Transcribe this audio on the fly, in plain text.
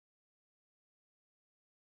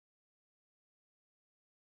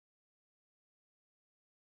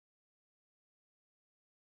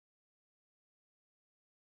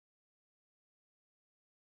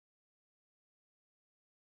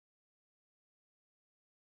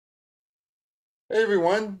Hey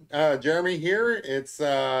everyone, Jeremy here. It's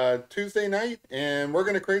Tuesday night and we're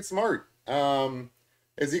going to create some art.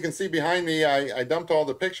 As you can see behind me, I dumped all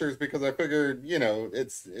the pictures because I figured,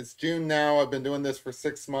 it's June now. I've been doing this for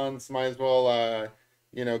 6 months. Might as well,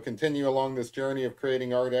 continue along this journey of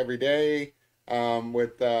creating art every day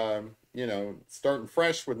with, starting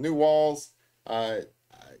fresh with new walls. Uh,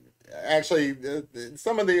 Actually,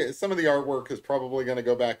 some of the artwork is probably going to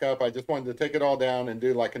go back up. I just wanted to take it all down and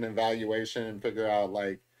do like an evaluation and figure out,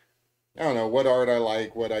 like, I don't know, what art I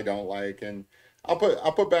like, what I don't like, and I'll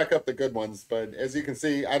put back up the good ones. But as you can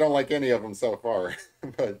see, I don't like any of them so far.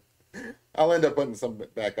 But I'll end up putting some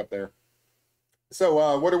back up there.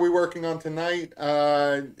 So what are we working on tonight?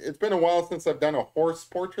 It's been a while since I've done a horse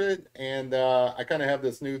portrait, and I kind of have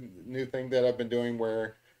this new thing that I've been doing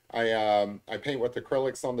where I paint with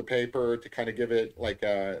acrylics on the paper to kind of give it like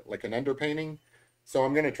an underpainting. So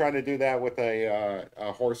I'm going to try to do that with a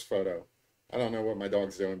horse photo. I don't know what my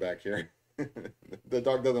dog's doing back here. The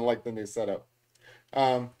dog doesn't like the new setup.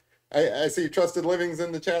 Um, I see Trusted Living's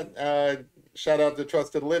in the chat. Shout out to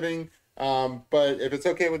Trusted Living. But if it's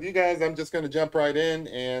okay with you guys, I'm just going to jump right in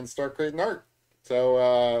and start creating art.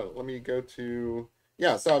 So let me go to,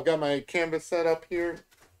 yeah, so I've got my canvas set up here.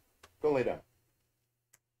 Go lay down.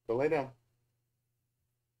 Go lay down.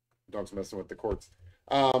 Dog's messing with the cords.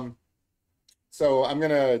 Um, so I'm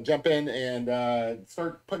gonna jump in and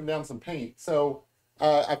start putting down some paint. So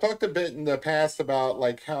I've talked a bit in the past about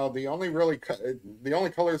like how the only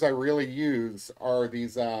colors I really use are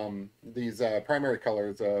these primary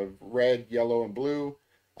colors of red, yellow, and blue,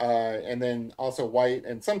 and then also white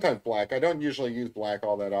and sometimes black. I don't usually use black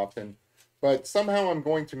all that often, but somehow I'm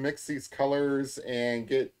going to mix these colors and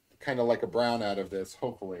get kind of like a brown out of this,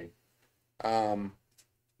 hopefully. Um,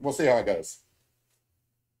 we'll see how it goes.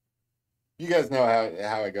 You guys know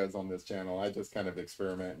how it goes on this channel. I just kind of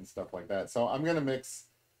experiment and stuff like that. So I'm gonna mix.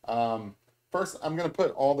 Um, First, I'm gonna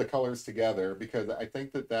put all the colors together because I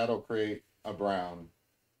think that that'll create a brown,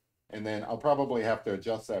 and then I'll probably have to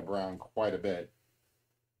adjust that brown quite a bit.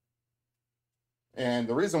 And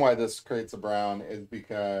the reason why this creates a brown is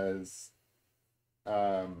because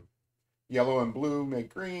um, yellow and blue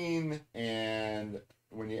make green, and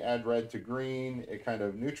when you add red to green, it kind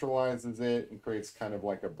of neutralizes it and creates kind of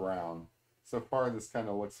like a brown. So far, this kind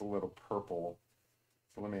of looks a little purple.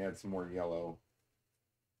 So let me add some more yellow.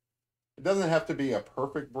 It doesn't have to be a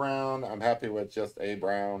perfect brown. I'm happy with just a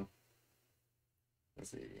brown.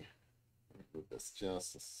 Let's see. Move this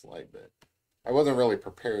just a slight bit. I wasn't really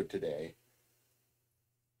prepared today.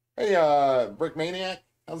 Hey, Brick Maniac,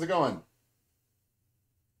 how's it going?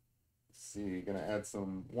 Let's see, gonna add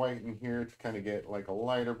some white in here to kind of get like a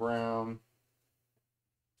lighter brown.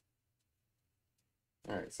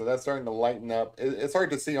 All right, so that's starting to lighten up. It's hard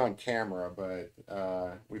to see on camera, but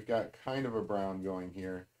we've got kind of a brown going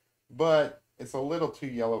here. But it's a little too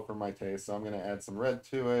yellow for my taste, so I'm going to add some red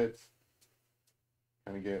to it.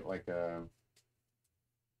 Kind of get like a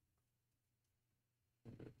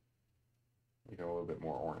little bit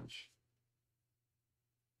more orange.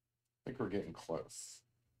 I think we're getting close.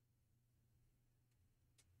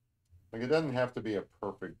 Like, it doesn't have to be a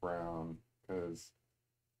perfect brown because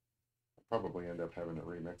I'll probably end up having to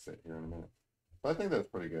remix it here in a minute. But I think that's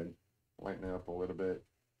pretty good. Lighten it up a little bit.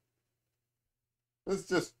 This is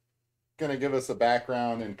just going to give us a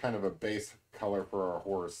background and kind of a base color for our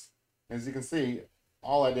horse. As you can see,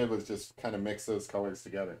 all I did was just kind of mix those colors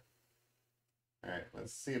together. All right,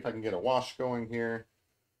 let's see if I can get a wash going here.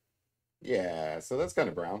 Yeah, so that's kind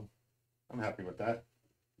of brown. I'm happy with that.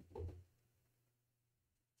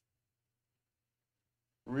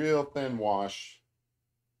 Real thin wash.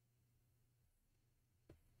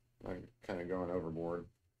 I'm kind of going overboard.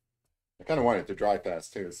 I kind of want it to dry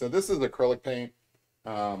fast too. So this is acrylic paint.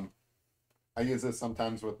 Um, I use this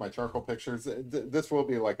sometimes with my charcoal pictures. This will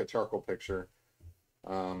be like a charcoal picture.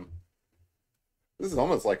 Um, this is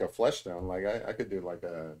almost like a flesh tone. Like I could do like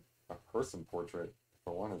a person portrait if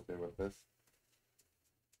I wanted to with this.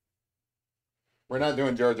 We're not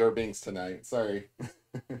doing Jar Jar Binks tonight. Sorry.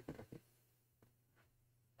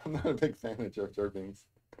 I'm not a big fan of Jar Jar Binks.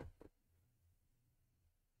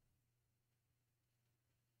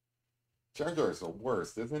 Jar Jar is the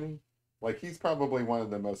worst, isn't he? Like he's probably one of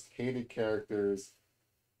the most hated characters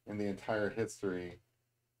in the entire history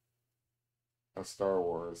of Star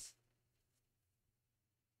Wars.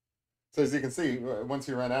 So as you can see, once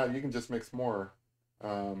you run out, you can just mix more.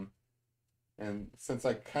 Um, and since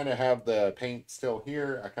I kind of have the paint still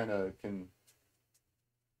here, I kind of can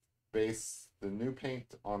base the new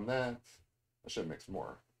paint on that. I should mix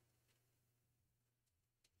more.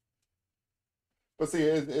 But see,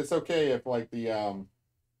 it's okay if like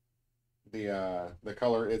the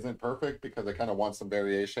color isn't perfect because I kind of want some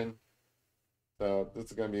variation. So this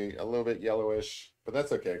is going to be a little bit yellowish, but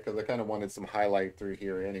that's okay because I kind of wanted some highlight through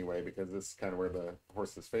here anyway because this is kind of where the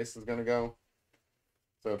horse's face is going to go.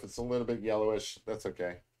 So if it's a little bit yellowish, that's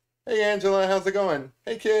okay. Hey Angela, how's it going?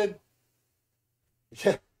 Hey kid.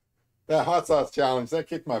 Yeah, that hot sauce challenge, that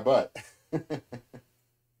kicked my butt.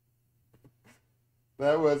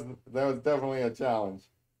 That was definitely a challenge.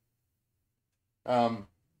 Um,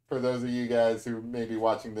 for those of you guys who may be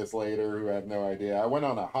watching this later who have no idea, I went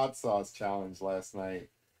on a hot sauce challenge last night,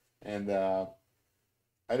 and I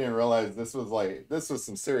didn't realize this was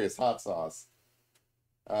some serious hot sauce.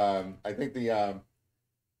 I think the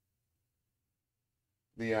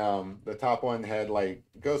top one had like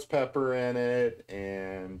ghost pepper in it,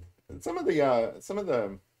 and some of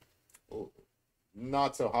the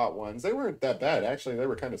not so hot ones, they weren't that bad actually. They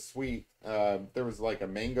were kind of sweet. There was like a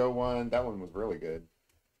mango one. That one was really good.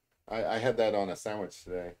 I had that on a sandwich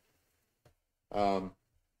today. Um,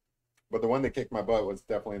 but the one that kicked my butt was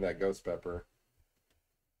definitely that ghost pepper.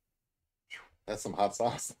 That's some hot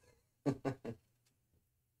sauce.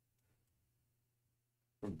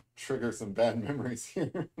 Trigger some bad memories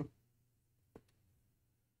here. Let's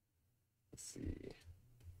see.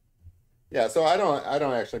 Yeah, so I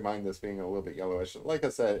don't actually mind this being a little bit yellowish. Like I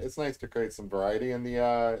said, it's nice to create some variety in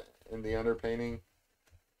the underpainting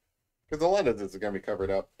because a lot of this is going to be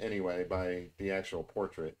covered up anyway by the actual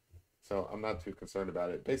portrait. So I'm not too concerned about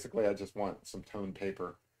it. Basically, I just want some toned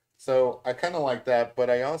paper. So I kind of like that, but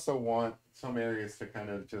I also want some areas to kind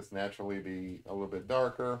of just naturally be a little bit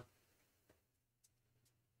darker.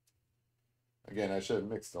 Again, I should have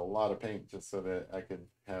mixed a lot of paint just so that I could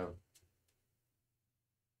have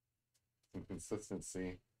some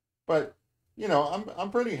consistency. But you know,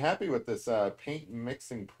 I'm pretty happy with this paint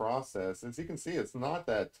mixing process. As you can see, it's not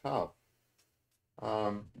that tough.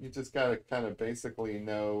 You just got to kind of basically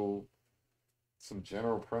know some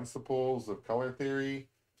general principles of color theory.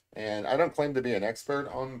 And I don't claim to be an expert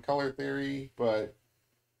on color theory, but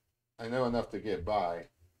I know enough to get by.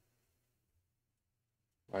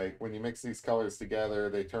 Like when you mix these colors together,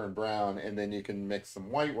 they turn brown, and then you can mix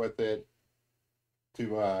some white with it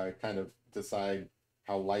to kind of decide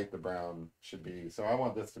how light the brown should be. So I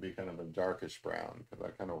want this to be kind of a darkish brown because I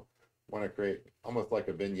kind of want to create almost like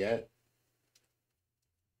a vignette.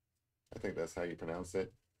 I think that's how you pronounce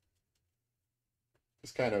it.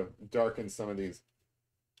 Just kind of darken some of these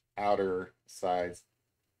outer sides.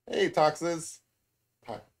 Hey, Toxes.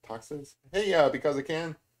 Toxes? Hey, because I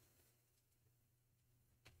can.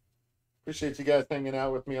 Appreciate you guys hanging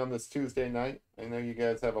out with me on this Tuesday night. I know you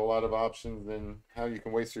guys have a lot of options in how you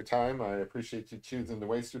can waste your time. I appreciate you choosing to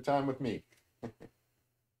waste your time with me.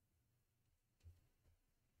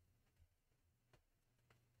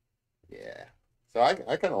 Yeah. So I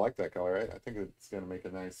kind of like that color. I think it's going to make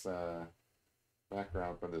a nice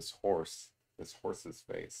background for this horse's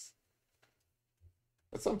face.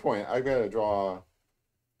 At some point, I got to draw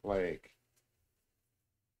like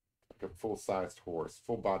a full-sized horse,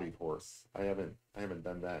 full-bodied horse. I haven't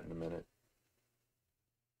done that in a minute.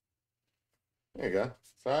 There you go.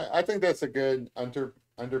 So I think that's a good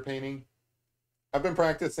underpainting. I've been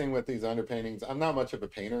practicing with these underpaintings. I'm not much of a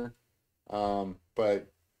painter,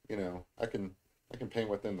 but you know, I can paint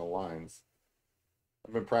within the lines.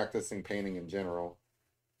 I've been practicing painting in general.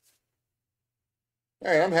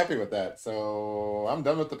 All right, I'm happy with that. So I'm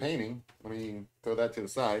done with the painting. Let me throw that to the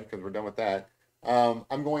side because we're done with that.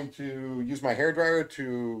 I'm going to use my hair dryer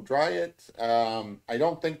to dry it. I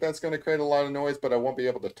don't think that's going to create a lot of noise, but I won't be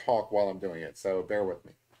able to talk while I'm doing it. So bear with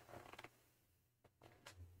me.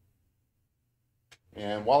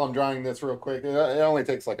 And while I'm drying this real quick, it only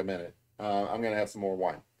takes like a minute. I'm going to have some more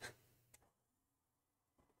wine.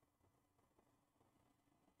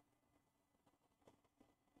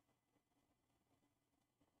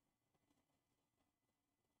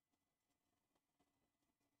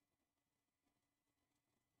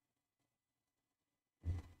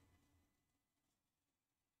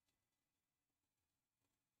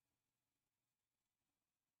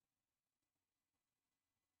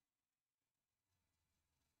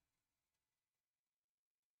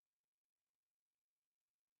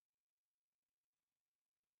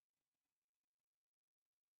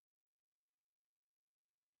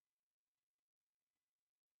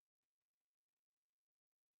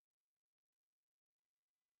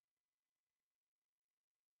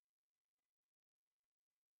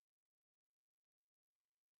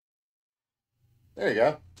 There you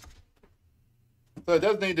go. So it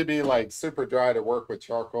does need to be like super dry to work with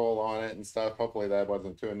charcoal on it and stuff. Hopefully that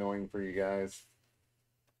wasn't too annoying for you guys.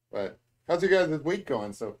 But how's you guys' week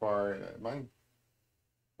going so far?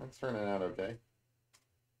 It's turning out okay.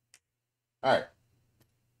 All right.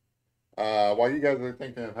 While you guys are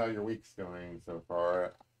thinking of how your week's going so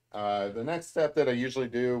far, the next step that I usually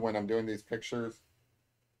do when I'm doing these pictures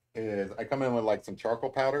is I come in with like some charcoal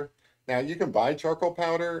powder. Now you can buy charcoal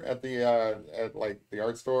powder at the at like the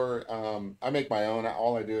art store. I make my own.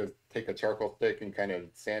 All I do is take a charcoal stick and kind of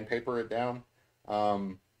sandpaper it down.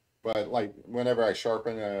 Um, but like whenever I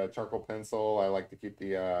sharpen a charcoal pencil, I like to keep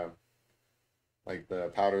the like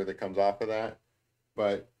the powder that comes off of that.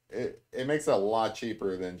 But it makes it a lot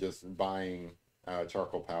cheaper than just buying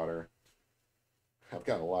charcoal powder. I've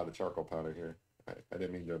got a lot of charcoal powder here. I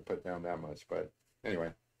didn't mean to put down that much, but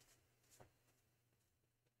anyway.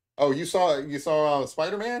 Oh, you saw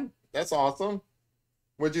Spider-Man? That's awesome.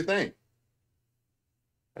 What'd you think?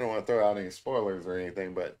 I don't want to throw out any spoilers or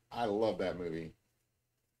anything, but I love that movie.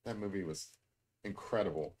 That movie was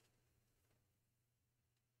incredible.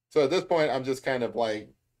 So at this point, I'm just kind of like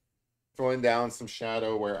throwing down some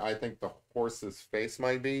shadow where I think the horse's face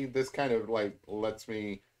might be. This kind of like lets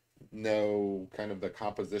me know kind of the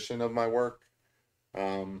composition of my work,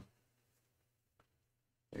 um,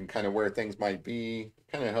 and kind of where things might be.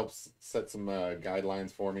 Kind of helps set some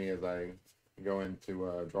guidelines for me as I go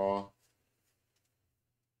into draw.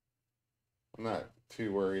 I'm not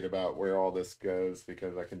too worried about where all this goes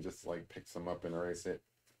because I can just like pick some up and erase it.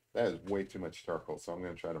 That is way too much charcoal, so I'm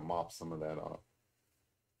going to try to mop some of that off.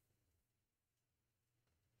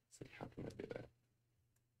 Let's see, how can I do that?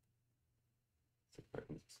 Let's see if I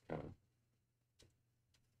can just kind of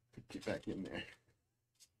get back in there.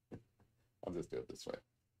 I'll just do it this way.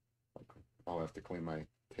 I'll have to clean my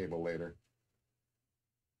table later.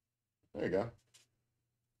 There you go.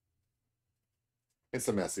 It's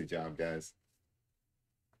a messy job, guys.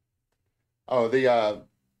 Oh, the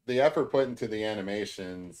effort put into the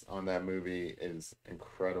animations on that movie is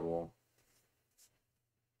incredible.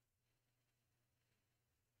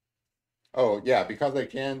 Oh yeah, because I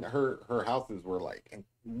can. Her houses were like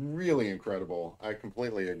really incredible. I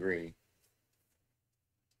completely agree.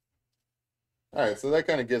 All right, so that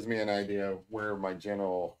kind of gives me an idea of where my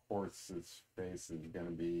general horse's face is going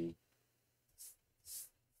to be.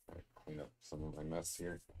 All right, clean up some of my mess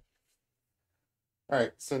here. All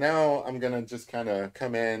right, so now I'm gonna just kind of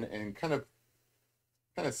come in and kind of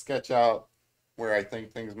sketch out where I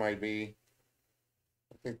think things might be.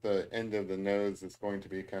 I think the end of the nose is going to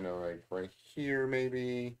be kind of like right here,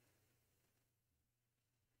 maybe.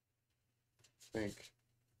 I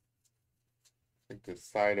think the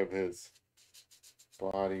side of his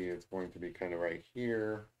body is going to be kind of right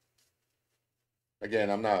here. Again,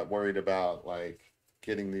 I'm not worried about like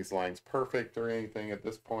getting these lines perfect or anything at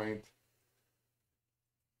this point.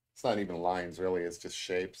 It's not even lines really, it's just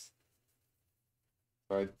shapes.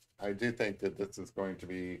 So I do think that this is going to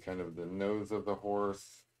be kind of the nose of the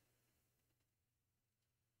horse,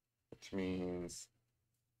 which means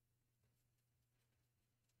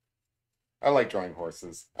I like drawing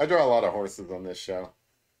horses. I draw a lot of horses on this show.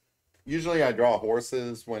 Usually I draw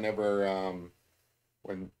horses whenever I'm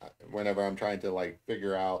trying to like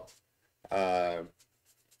figure out uh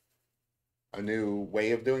a new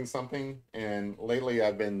way of doing something. And lately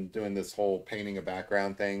I've been doing this whole painting a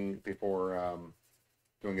background thing before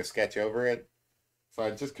doing a sketch over it. So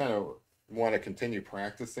I just kind of want to continue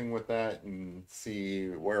practicing with that and see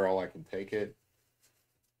where all I can take it.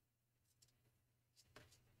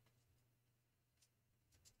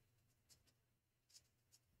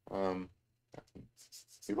 Um,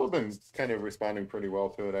 People have been kind of responding pretty well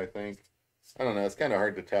to it, I think. I don't know, it's kind of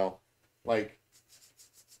hard to tell. Like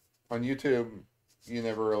on YouTube, you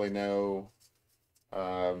never really know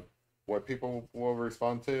um, what people will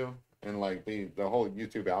respond to. And like the whole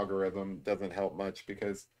YouTube algorithm doesn't help much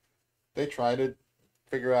because they try to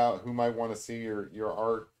figure out who might want to see your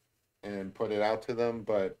art and put it out to them,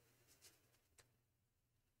 but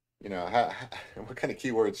what kind of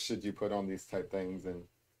keywords should you put on these type things and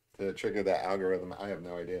to trigger that algorithm? I have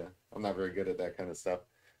no idea. I'm not very good at that kind of stuff.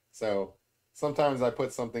 So sometimes I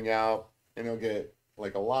put something out and it'll get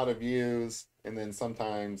like a lot of views, and then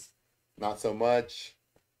sometimes not so much.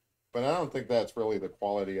 But I don't think that's really the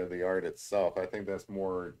quality of the art itself. I think that's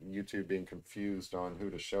more YouTube being confused on who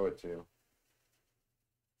to show it to.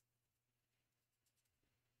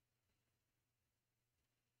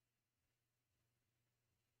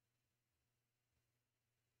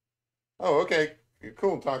 Oh, okay.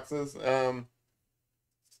 Cool, Toxins.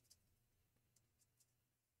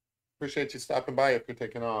 Appreciate you stopping by if you're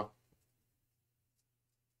taking off.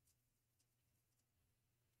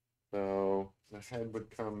 So the head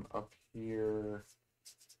would come up here.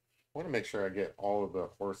 I want to make sure I get all of the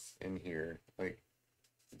horse in here. Like,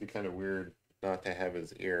 it'd be kind of weird not to have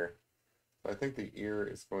his ear. So I think the ear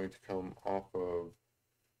is going to come off of,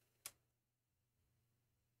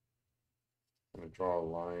 I'm going to draw a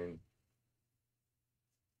line.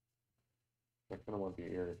 I kind of want the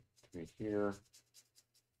ear to be here.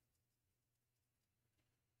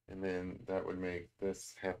 And then that would make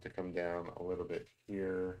this have to come down a little bit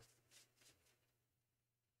here.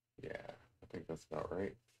 Yeah, I think that's about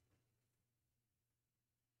right.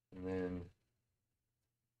 And then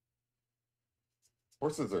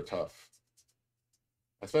horses are tough.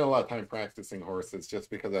 I spend a lot of time practicing horses just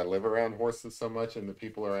because I live around horses so much, and the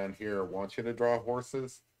people around here want you to draw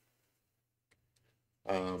horses.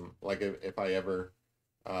 Like if I ever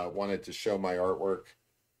wanted to show my artwork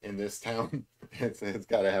in this town, it's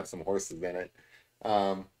got to have some horses in it.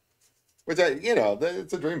 Um, which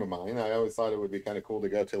it's a dream of mine. I always thought it would be kind of cool to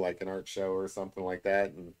go to like an art show or something like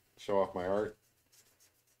that and show off my art.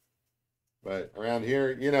 But around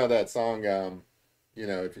here, that song,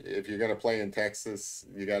 if you're gonna play in Texas,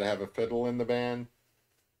 you got to have a fiddle in the band.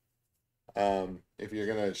 If you're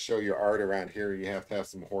gonna show your art around here, you have to have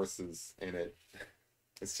some horses in it.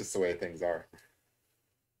 It's just the way things are.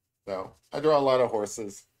 So I draw a lot of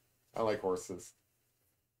horses. I like horses.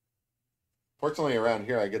 Fortunately, around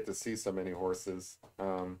here, I get to see so many horses.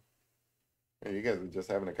 And you guys are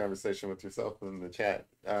just having a conversation with yourself in the chat.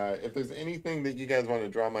 If there's anything that you guys want to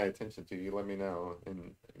draw my attention to, you let me know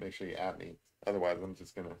and make sure you at me. Otherwise, I'm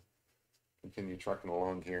just gonna continue trucking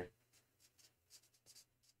along here.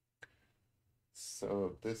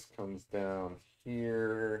 So this comes down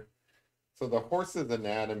here. So the horse's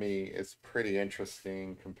anatomy is pretty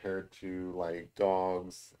interesting compared to like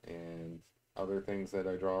dogs and other things that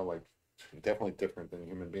I draw, like definitely different than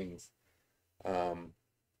human beings. Let's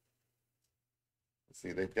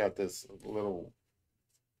see, they've got this little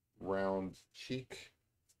round cheek.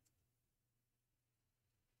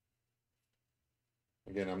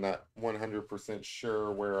 Again, I'm not 100%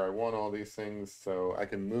 sure where I want all these things, so I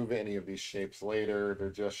can move any of these shapes later. They're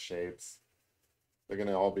just shapes. They're going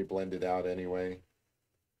to all be blended out anyway.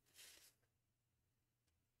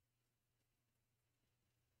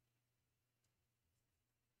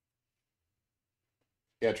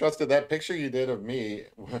 Yeah, Trusted, that picture you did of me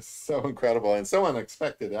was so incredible and so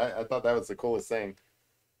unexpected. I thought that was the coolest thing.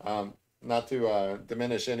 Not to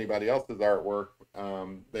diminish anybody else's artwork.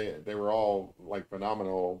 They were all like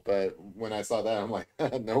phenomenal, but when I saw that, I'm like,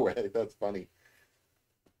 no way, that's funny.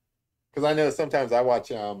 Because I know sometimes I watch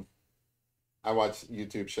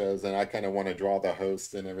YouTube shows and I kind of want to draw the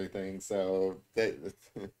host and everything. So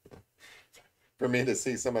for me to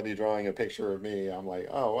see somebody drawing a picture of me, I'm like,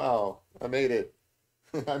 oh wow, I made it.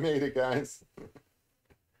 I made it, guys. Let's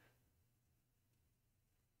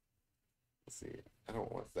see. I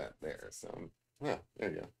don't want that there. So yeah, there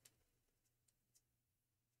you go.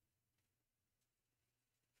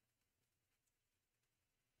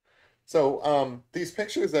 So these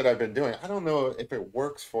pictures that I've been doing, I don't know if it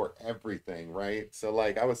works for everything, right? So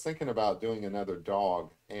like I was thinking about doing another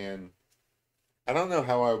dog, and I don't know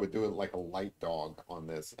how I would do it like a light dog on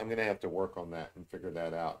this. I'm gonna have to work on that and figure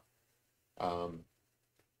that out. Um,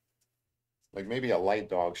 like maybe a light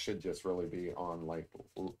dog should just really be on like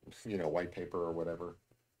white paper or whatever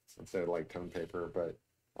instead of like tone paper, but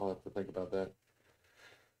I'll have to think about that.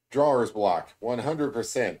 Drawer's block,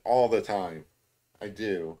 100% all the time. I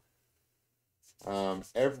do.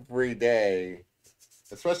 Every day,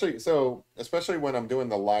 especially when I'm doing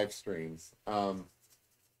the live streams. I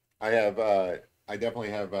have I definitely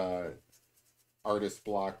have artist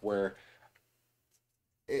block where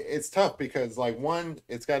it's tough because like one,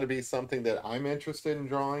 it's got to be something that I'm interested in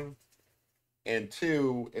drawing, and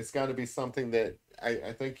two, it's got to be something that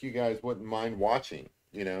I think you guys wouldn't mind watching,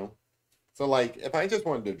 you know. So like if I just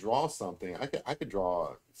wanted to draw something, I could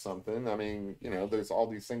draw something. I mean, there's all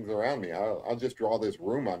these things around me. I'll just draw this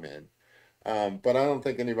room I'm in. But I don't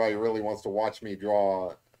think anybody really wants to watch me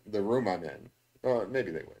draw the room I'm in.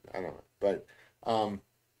 Maybe they would. I don't know. But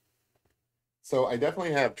so I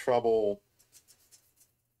definitely have trouble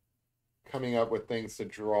coming up with things to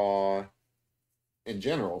draw in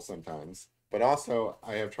general sometimes. But also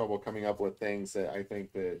I have trouble coming up with things that I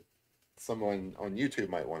think that someone on YouTube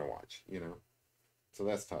might want to watch. So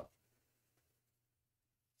that's tough.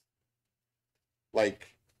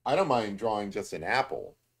 Like, I don't mind drawing just an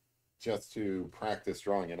apple, just to practice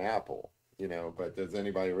drawing an apple, but does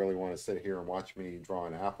anybody really want to sit here and watch me draw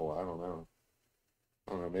an apple? I don't know.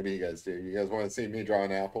 I don't know. Maybe you guys do. You guys want to see me draw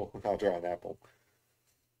an apple? I'll draw an apple.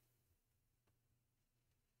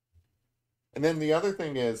 And then the other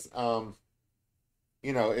thing is,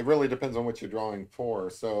 it really depends on what you're drawing for.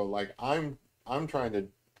 So like I'm trying to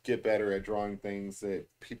get better at drawing things that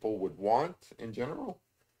people would want in general.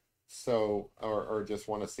 So, or just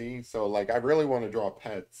want to see. So like I really want to draw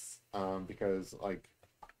pets, because like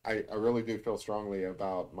I really do feel strongly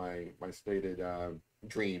about my stated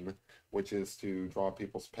dream, which is to draw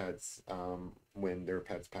people's pets when their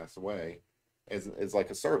pets pass away, as like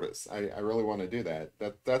a service. I really want to do that.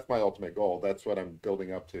 That's my ultimate goal. That's what I'm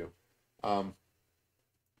building up to. Um,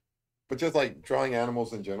 but just like drawing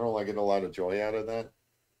animals in general, I get a lot of joy out of that.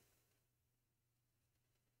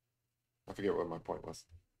 I forget what my point was.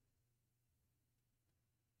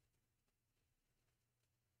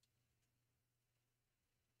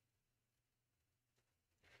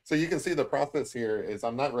 So you can see the process here is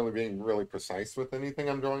I'm not really being really precise with anything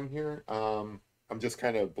I'm drawing here. I'm just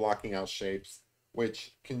kind of blocking out shapes,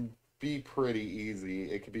 which can be pretty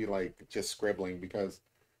easy. It could be like just scribbling because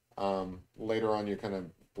later on you kind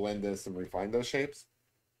of blend this and refine those shapes.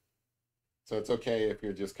 So it's okay if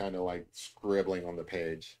you're just kind of like scribbling on the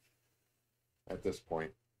page at this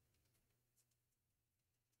point.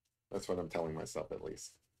 That's what I'm telling myself at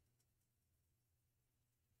least.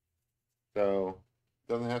 So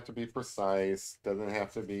doesn't have to be precise, doesn't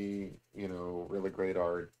have to be, really great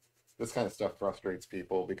art. This kind of stuff frustrates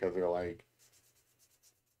people because they're like,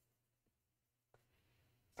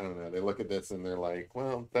 I don't know, they look at this and they're like,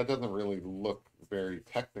 well, that doesn't really look very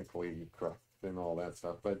technically correct and all that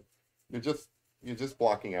stuff. But you're just you're just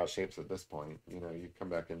blocking out shapes at this point. You come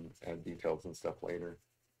back and add details and stuff later.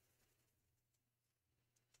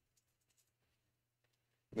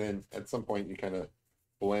 Then at some point you kind of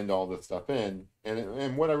blend all this stuff in.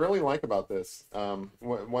 And what I really like about this, one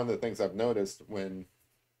of the things I've noticed when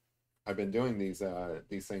I've been doing these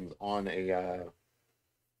things on a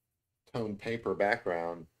toned paper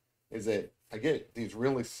background is that I get these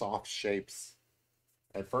really soft shapes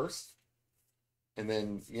at first, and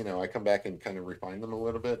then I come back and kind of refine them a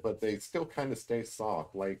little bit, but they still kind of stay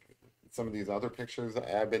soft. Like some of these other pictures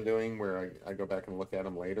that I've been doing, where I go back and look at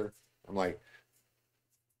them later, I'm like,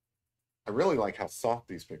 I really like how soft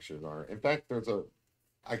these pictures are. In fact,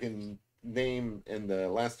 I can name in the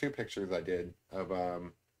last two pictures I did of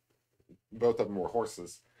both of them were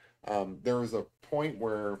horses. There was a point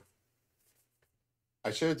where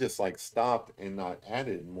I should have just like stopped and not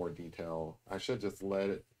added more detail. I should just let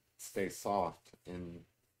it stay soft and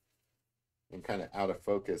kind of out of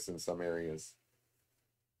focus in some areas.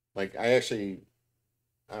 Like I actually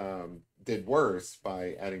did worse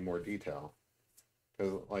by adding more detail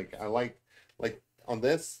because like like on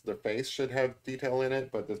this the face should have detail in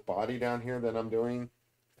it, but this body down here that I'm doing,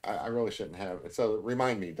 I really shouldn't have. So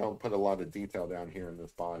remind me, don't put a lot of detail down here in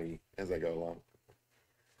this body as I go along.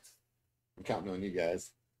 I'm counting on you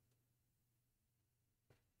guys.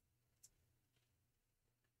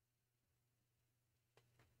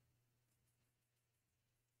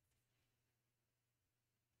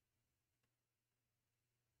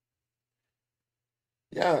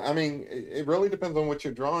 Yeah, I mean, it really depends on what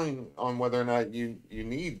you're drawing on whether or not you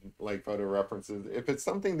need like photo references. If it's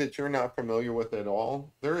something that you're not familiar with at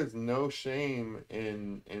all, there is no shame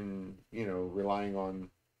in relying on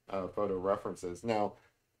photo references. Now,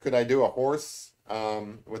 could I do a horse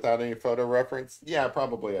without any photo reference? Yeah,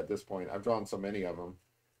 probably at this point. I've drawn so many of them.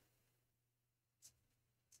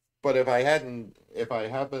 But if I haven't, if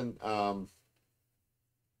I'm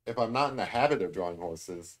not in the habit of drawing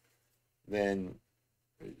horses, then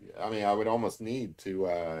I mean, I would almost need to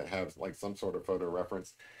have like some sort of photo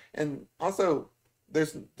reference. And also,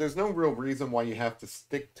 there's no real reason why you have to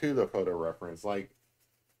stick to the photo reference. Like,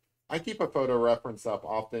 I keep a photo reference up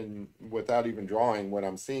often without even drawing what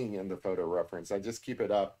I'm seeing in the photo reference. I just keep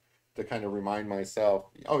it up to kind of remind myself,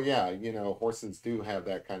 oh yeah, horses do have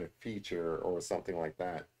that kind of feature or something like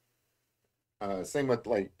that. Same with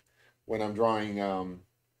like when I'm drawing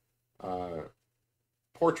uh,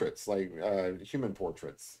 portraits, like human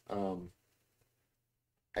portraits. I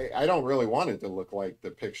don't really want it to look like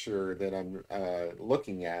the picture that I'm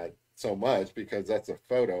looking at so much because that's a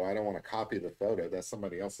photo. I don't want to copy the photo. That's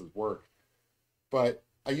somebody else's work. But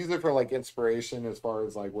I use it for like inspiration as far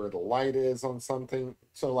as like where the light is on something.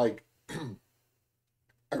 So like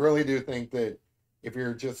I really do think that if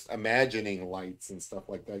you're just imagining lights and stuff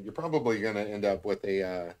like that, you're probably going to end up with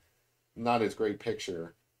a not as great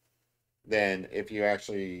picture than if you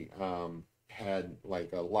actually had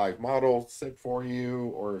like a live model sit for you,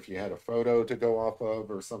 or if you had a photo to go off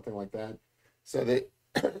of, or something like that, so that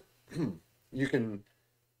you can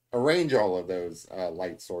arrange all of those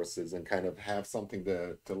light sources and kind of have something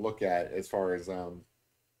to look at as far as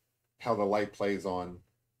how the light plays on,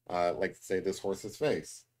 like say this horse's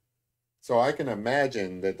face. So I can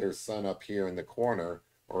imagine that there's sun up here in the corner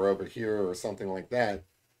or over here or something like that,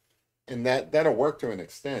 and that'll work to an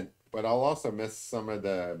extent, but I'll also miss some of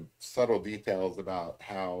the subtle details about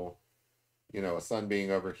how, a sun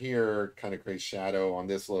being over here kind of creates shadow on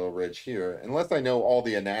this little ridge here, unless I know all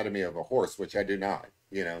the anatomy of a horse, which I do not,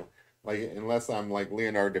 like unless I'm like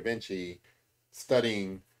Leonardo da Vinci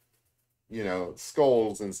studying,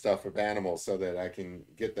 skulls and stuff of animals so that I can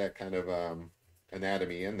get that kind of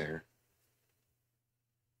anatomy in there.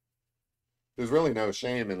 There's really no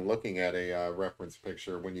shame in looking at a reference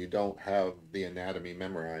picture when you don't have the anatomy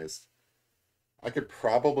memorized. I could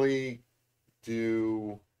probably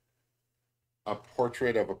do a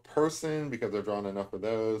portrait of a person because I've drawn enough of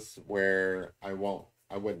those where I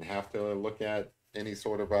wouldn't have to look at any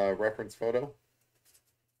sort of a reference photo.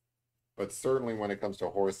 But certainly when it comes to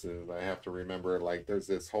horses, I have to remember like there's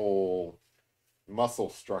this whole muscle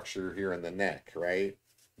structure here in the neck, right?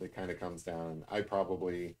 That kind of comes down. I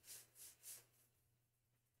probably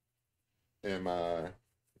am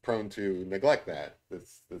prone to neglect that.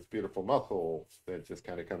 This beautiful muscle that just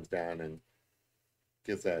kind of comes down and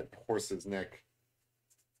gives that horse's neck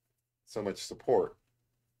so much support.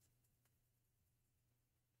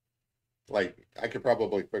 Like I could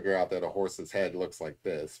probably figure out that a horse's head looks like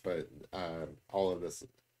this, but all of this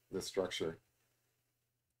structure.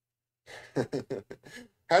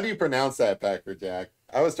 How do you pronounce that, Packer Jack?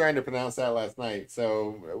 I was trying to pronounce that last night.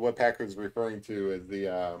 So what Packer's referring to is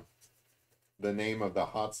the name of the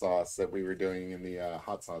hot sauce that we were doing in the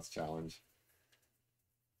hot sauce challenge.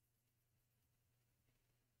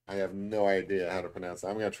 I have no idea how to pronounce it.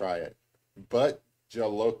 I'm gonna try it. But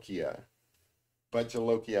Jalokia. But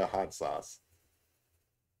Jalokia hot sauce.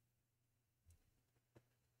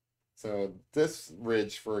 So this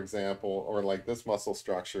ridge, for example, or like this muscle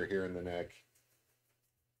structure here in the neck,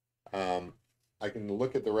 um, I can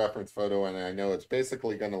look at the reference photo and I know it's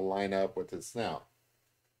basically going to line up with his snout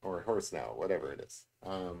or horse snout, whatever it is.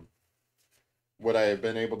 Would I have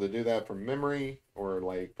been able to do that from memory or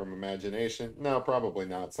like from imagination? No, probably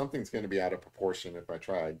not. Something's going to be out of proportion if I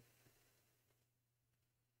tried.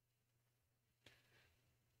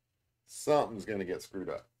 Something's going to get screwed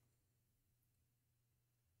up.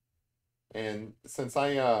 And since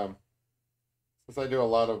I do a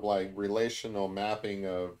lot of like relational mapping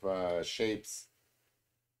of shapes,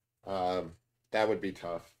 um, that would be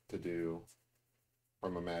tough to do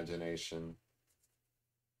from imagination.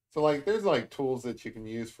 So like there's like tools that you can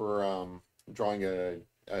use for drawing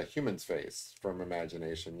a human's face from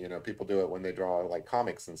imagination. People do it when they draw like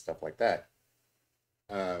comics and stuff like that,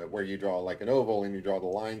 where you draw like an oval and you draw the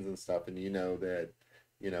lines and stuff, and you know that,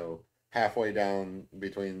 you know, halfway down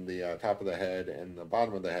between the top of the head and the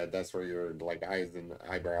bottom of the head, that's where your like eyes and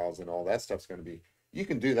eyebrows and all that stuff's going to be. You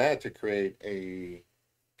can do that to create a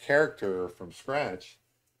character from scratch.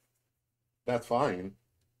 That's fine.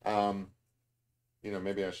 Um,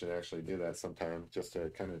 maybe I should actually do that sometime just to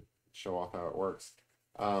kind of show off how it works.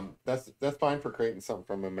 That's fine for creating something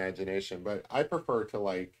from imagination, but I prefer to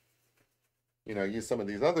like, use some of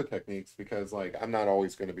these other techniques because like I'm not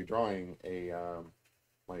always going to be drawing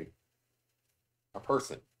like a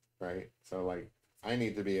person, right? So like I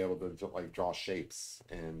need to be able to like draw shapes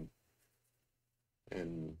and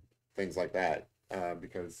things like that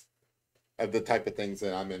because of the type of things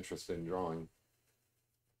that I'm interested in drawing.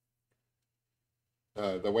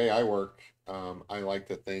 The way I work, I like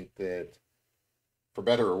to think that for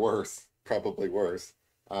better or worse, probably worse,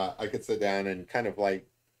 I could sit down and kind of like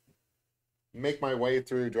make my way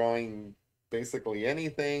through drawing basically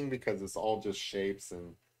anything because it's all just shapes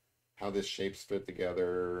and how this shapes fit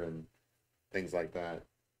together and things like that.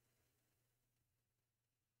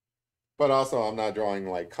 But also, I'm not drawing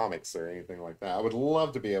like comics or anything like that. I would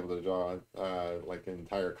love to be able to draw like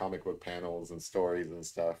entire comic book panels and stories and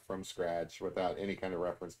stuff from scratch without any kind of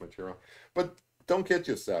reference material. But don't kid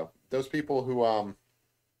yourself. Those people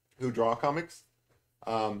who draw comics,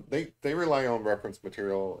 they rely on reference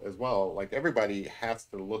material as well. Like everybody has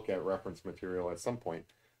to look at reference material at some point.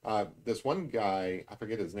 This one guy, I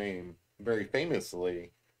forget his name, very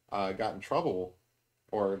famously got in trouble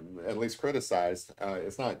or at least criticized.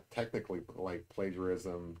 It's not technically like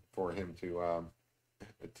plagiarism for him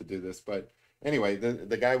to do this, but anyway,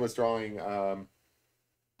 the guy was drawing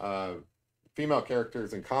uh, female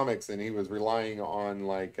characters in comics, and he was relying on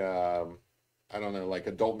like I don't know, like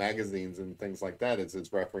adult magazines and things like that as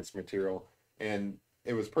his reference material, and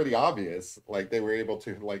it was pretty obvious. Like they were able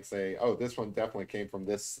to like say, "Oh, this one definitely came from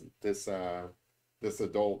this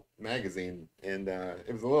adult magazine," and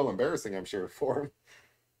it was a little embarrassing, I'm sure, for him.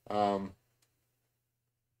 Um,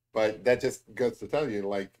 but that just goes to tell you,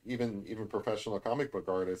 like even professional comic book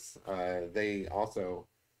artists, they also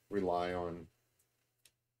rely on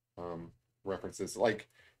um, references. Like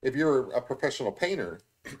if you're a professional painter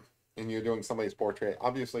and you're doing somebody's portrait,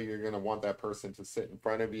 obviously you're going to want that person to sit in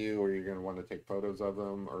front of you, or you're going to want to take photos of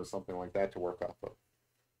them or something like that to work off of.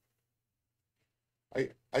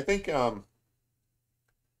 I think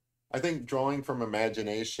I think drawing from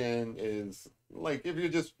imagination is like if you're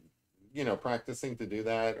just, practicing to do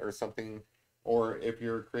that or something, or if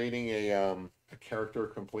you're creating a character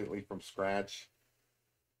completely from scratch,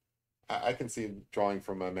 I can see drawing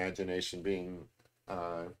from imagination being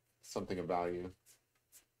uh, something of value.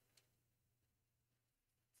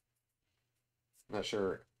 Not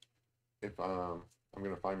sure if I'm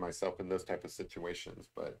gonna find myself in those type of situations,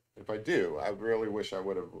 but if I do, I really wish I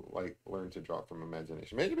would have like learned to draw from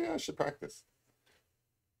imagination. Maybe I should practice.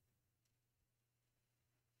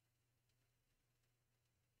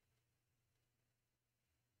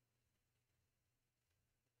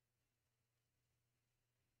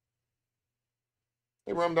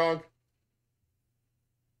 Hey, Rum Dog.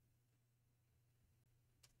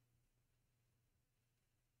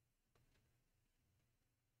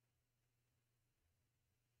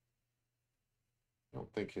 I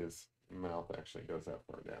don't think his mouth actually goes that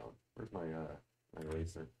far down. Where's my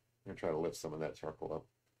eraser? I'm gonna try to lift some of that charcoal up.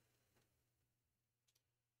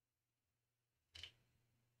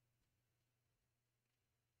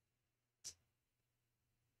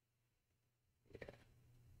 Yeah,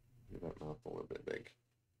 do that mouth a little bit big.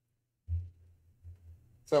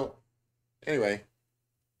 So anyway,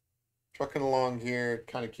 trucking along here,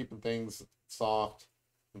 kind of keeping things soft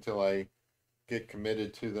until I get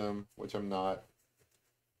committed to them, which I'm not.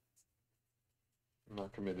 I'm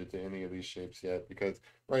not committed to any of these shapes yet because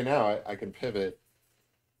right now I can pivot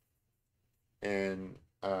and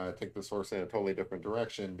take this horse in a totally different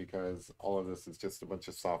direction because all of this is just a bunch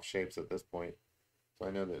of soft shapes at this point. So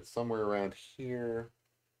I know that somewhere around here,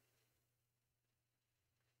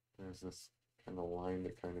 there's this kind of line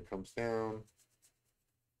that kind of comes down.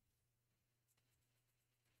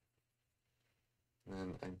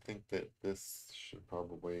 And I think that this should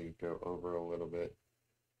probably go over a little bit.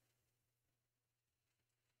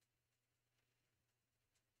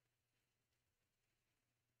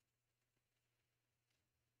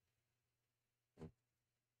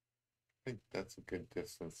 I think that's a good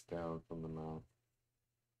distance down from the mouth.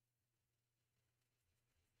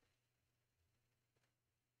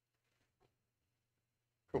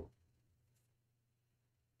 Cool.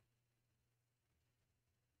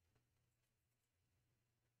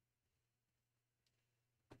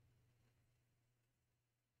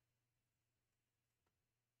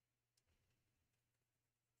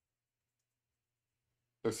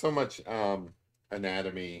 There's so much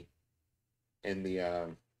anatomy in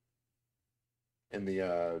the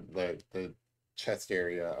chest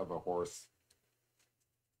area of a horse.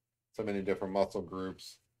 So many different muscle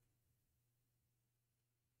groups.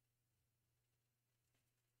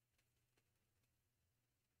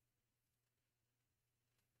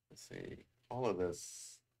 Let's see. All of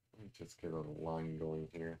this. Let me just get a line going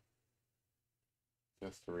here,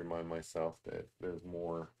 just to remind myself that there's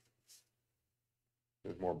more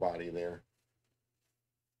body there.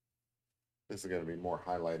 This is going to be more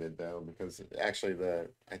highlighted though, because actually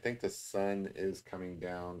I think the sun is coming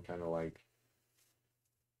down kind of like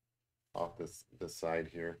off this side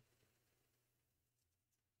here.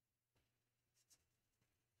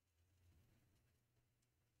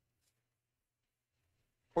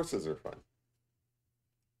 Horses are fun.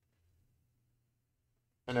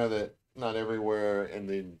 I know that not everywhere in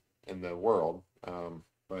the world,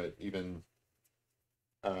 but even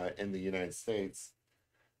in the United States,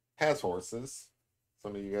 has horses.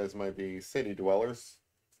 Some of you guys might be city dwellers,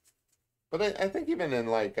 but I think even in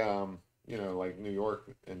like like New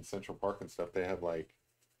York and Central Park and stuff, they have like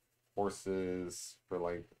horses for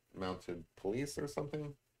like mounted police or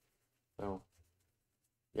something. No,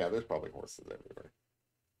 yeah, there's probably horses everywhere.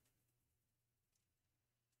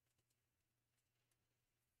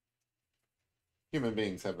 Human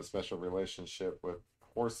beings have a special relationship with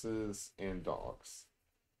horses and dogs.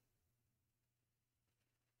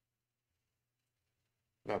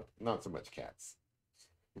 Not so much cats.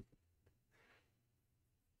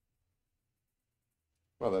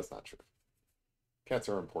 Well, that's not true. Cats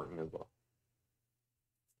are important as well,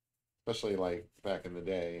 especially like back in the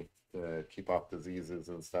day to keep off diseases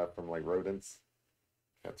and stuff from like rodents.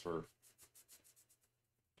 Cats were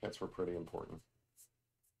cats were pretty important.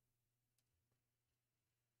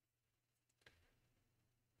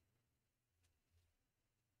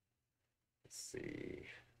 Let's see.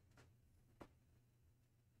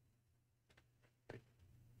 I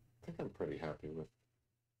think I'm pretty happy with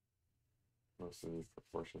most of these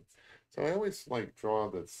proportions. So I always like draw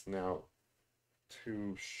the snout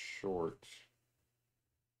too short,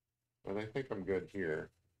 but I think I'm good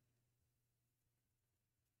here.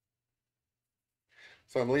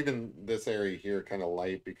 So I'm leaving this area here kind of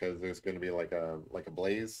light because there's going to be like a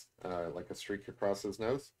blaze, like a streak across his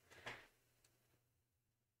nose.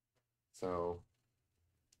 So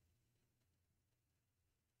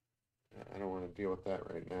I don't want to deal with that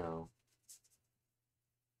right now.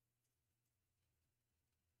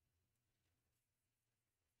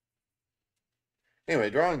 Anyway,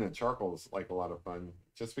 drawing in charcoal is like a lot of fun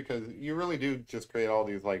just because you really do just create all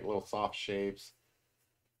these like little soft shapes,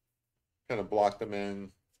 kind of block them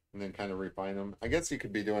in, and then kind of refine them. I guess you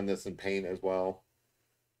could be doing this in paint as well.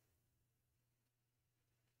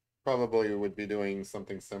 Probably would be doing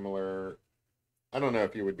something similar. I don't know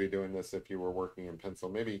if you would be doing this if you were working in pencil.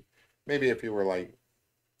 Maybe if you were like,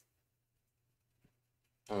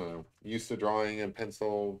 I don't know, used to drawing in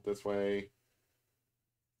pencil this way.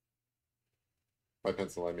 By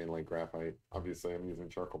pencil, I mean like graphite. Obviously, I'm using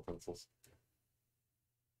charcoal pencils.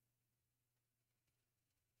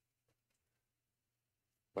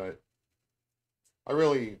 But I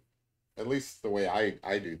really, at least the way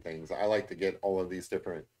I do things, I like to get all of these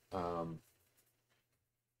different, um,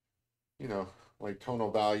 you know, like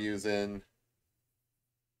tonal values in,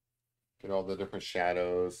 get all the different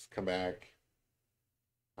shadows, come back,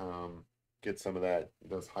 um, get some of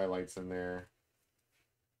those highlights in there,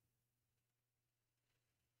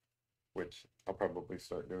 which I'll probably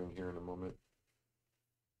start doing here in a moment.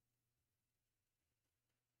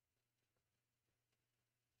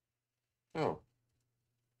 Oh,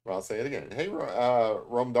 well, I'll say it again. Hey,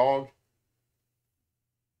 Rum Dog.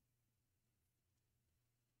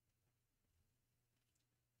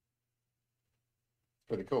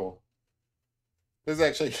 Pretty cool. This is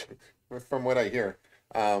actually, from what I hear,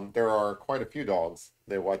 there are quite a few dogs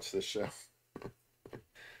that watch this show.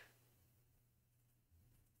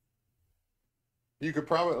 You could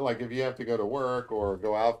probably, like, if you have to go to work or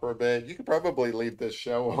go out for a bit, you could probably leave this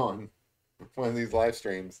show on one of these live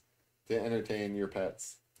streams to entertain your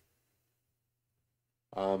pets.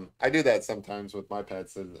 I do that sometimes with my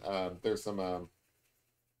pets. And there's some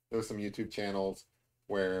YouTube channels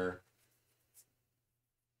where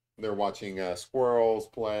they're watching squirrels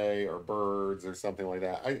play or birds or something like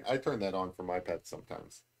that. I turn that on for my pets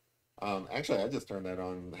sometimes. Actually, I just turn that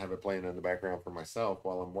on and have it playing in the background for myself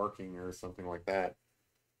while I'm working or something like that.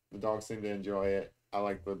 The dogs seem to enjoy it. I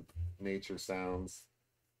like the nature sounds.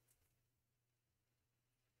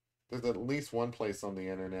 There's at least one place on the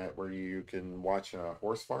internet where you can watch a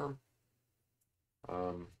horse farm.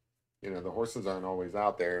 Um, the horses aren't always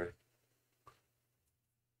out there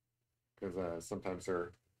because sometimes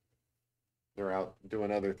they're out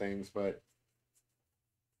doing other things. But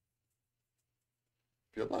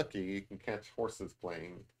if you're lucky, you can catch horses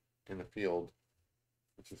playing in the field,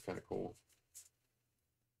 which is kind of cool.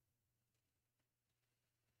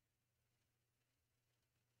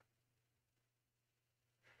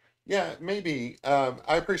 Yeah, maybe.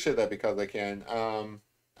 I appreciate that because I can.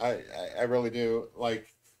 I really do.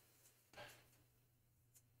 Like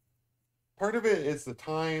part of it is the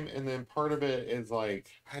time, and then part of it is like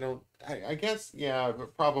I don't. I guess yeah,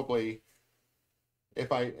 but probably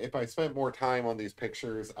if I spent more time on these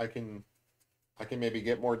pictures, I can maybe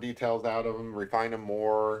get more details out of them, refine them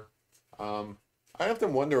more. Um, I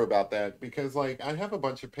often wonder about that because like I have a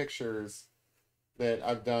bunch of pictures that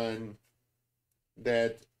I've done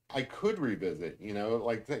that I could revisit,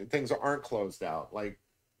 like things aren't closed out. Like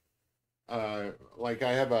I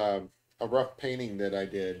have a rough painting that I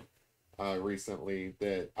did recently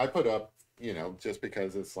that I put up, just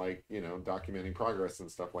because it's like, documenting progress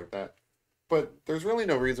and stuff like that. But there's really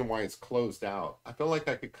no reason why it's closed out. I feel like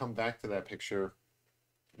I could come back to that picture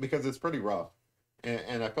because it's pretty rough.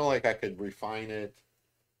 And I feel like I could refine it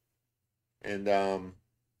and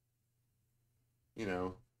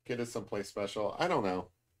get it someplace special. I don't know.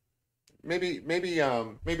 Maybe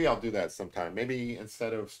I'll do that sometime. Maybe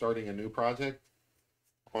instead of starting a new project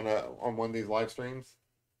on one of these live streams,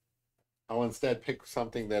 I'll instead pick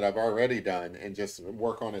something that I've already done and just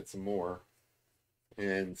work on it some more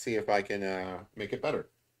and see if I can make it better.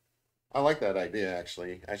 I like that idea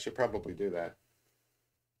actually. I should probably do that.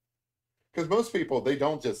 Because most people they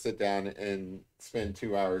don't just sit down and spend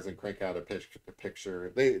 2 hours and crank out a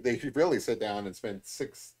picture. They really sit down and spend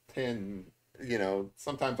 6, 10,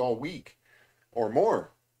 sometimes all week or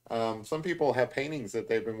more. Some people have paintings that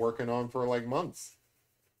they've been working on for like months.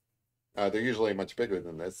 They're usually much bigger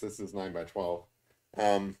than this. This is 9 by 12.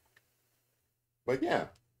 Um, but yeah,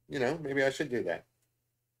 maybe I should do that.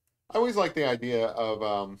 I always like the idea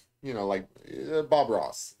of like Bob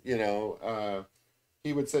Ross.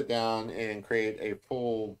 he would sit down and create a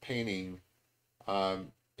full painting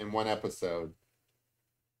in one episode.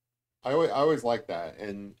 I always like that,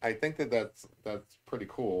 and I think that that's pretty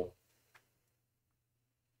cool.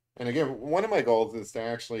 And again, one of my goals is to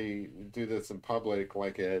actually do this in public,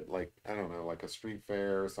 like at like I don't know, like a street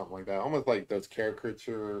fair or something like that, almost like those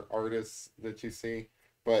caricature artists that you see.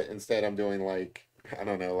 But instead, I'm doing like I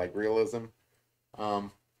don't know, like realism.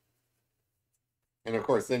 Um, and of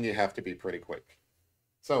course, then you have to be pretty quick.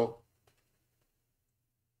 So,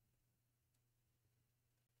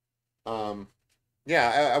 um,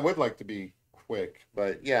 yeah, I would like to be quick,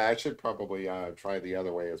 but yeah, I should probably try the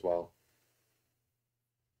other way as well.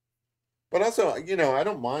 But also, you know, I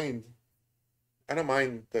don't mind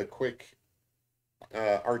the quick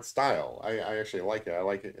art style. I actually like it. I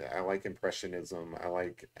like it. I like impressionism. I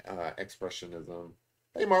like expressionism.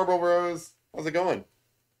 Hey, Marble Rose, how's it going?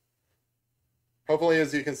 Hopefully,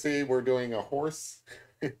 as you can see, we're doing a horse.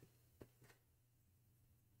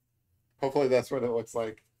 Hopefully, that's what it looks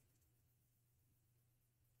like.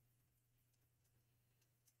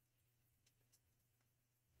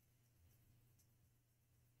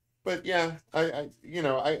 But yeah, you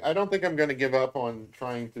know, I don't think I'm going to give up on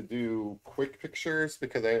trying to do quick pictures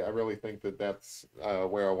because I really think that that's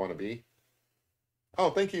where I want to be.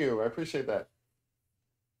 Oh, thank you. I appreciate that.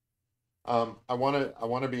 I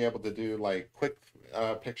want to be able to do like quick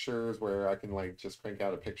pictures where I can like just crank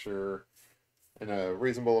out a picture in a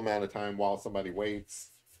reasonable amount of time while somebody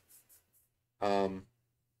waits. Um,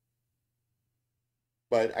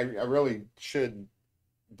 but I really should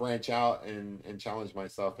branch out and challenge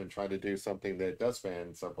myself and try to do something that does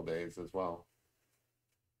span several days as well.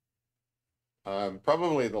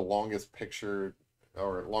 Probably the longest picture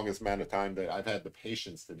or longest amount of time that I've had the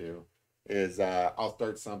patience to do is I'll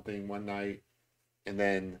start something one night and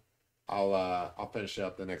then I'll finish it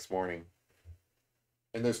up the next morning.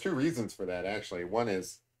 And there's two reasons for that actually. One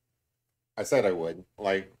is I said I would.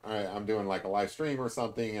 Like I'm doing like a live stream or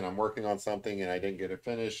something, and I'm working on something, and I didn't get it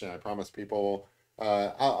finished, and I promised people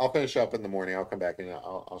I'll finish up in the morning. I'll come back and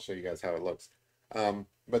I'll show you guys how it looks.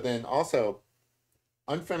 But then also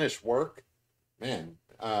unfinished work, man,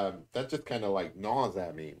 that just kind of like gnaws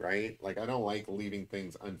at me, right? Like I don't like leaving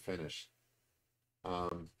things unfinished.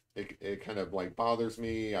 It kind of like bothers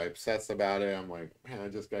me. I obsess about it. I'm like, man, I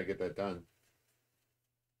just gotta get that done.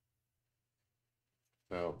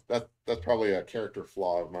 So that's probably a character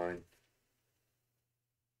flaw of mine.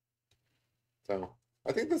 So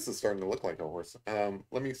I think this is starting to look like a horse.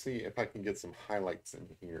 Let me see if I can get some highlights in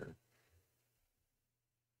here.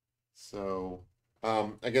 So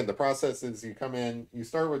again, the process is you come in, you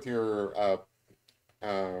start with your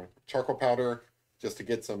charcoal powder just to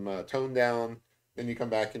get some tone down. Then you come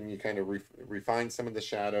back and you kind of refine some of the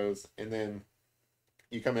shadows, and then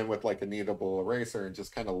you come in with like a kneadable eraser and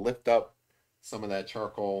just kind of lift up some of that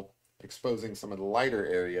charcoal, exposing some of the lighter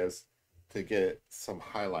areas to get some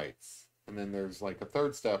highlights. And then there's like a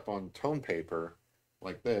third step on tone paper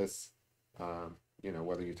like this, you know,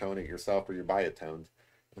 whether you tone it yourself or you buy it toned.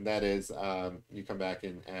 And that is you come back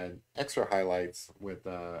and add extra highlights with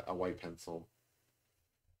a white pencil,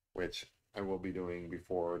 which I will be doing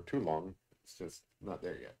before too long. It's just not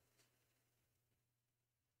there yet.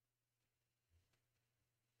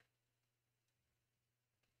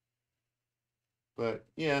 But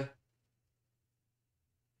yeah,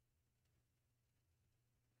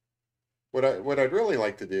 what I'd really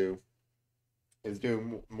like to do is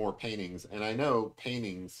do more paintings, and I know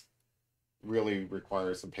paintings really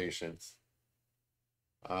require some patience.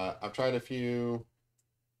 I've tried a few,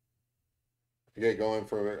 I get going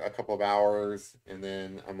for a couple of hours, and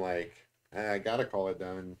then I'm like, I gotta call it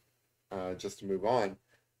done just to move on,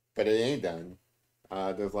 but it ain't done.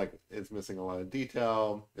 There's like it's missing a lot of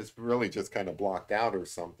detail. It's really just kind of blocked out or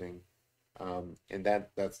something, and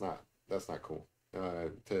that's not cool.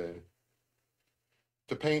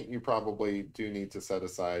 To paint, you probably do need to set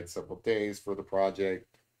aside several days for the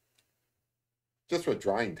project, just with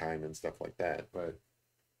drying time and stuff like that. But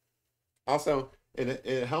also,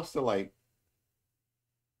 it helps to like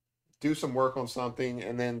do some work on something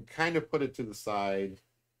and then kind of put it to the side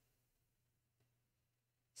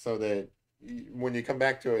so that when you come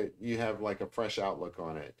back to it, you have like a fresh outlook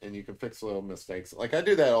on it and you can fix little mistakes. Like I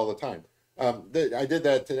do that all the time. I did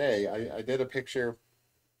that today. I did a picture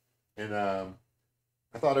and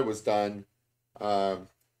I thought it was done. Um,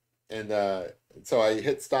 and so I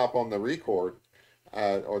hit stop on the record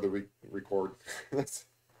or the record. that's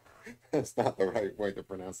that's not the right way to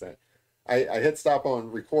pronounce that. I hit stop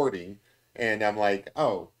on recording, and I'm like,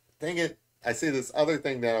 oh, dang it! I see this other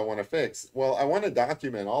thing that I want to fix. Well, I want to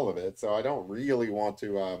document all of it, so I don't really want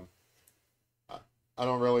to. I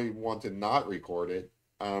don't really want to not record it.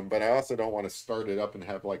 But I also don't want to start it up and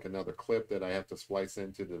have like another clip that I have to splice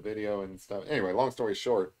into the video and stuff. Anyway, long story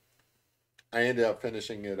short, I ended up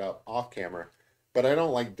finishing it up off camera, but I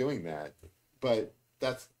don't like doing that. But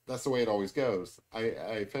that's the way it always goes.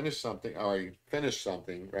 I finish something, or I finish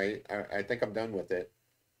something, right? I think I'm done with it,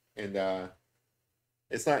 and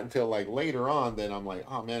it's not until like later on that I'm like,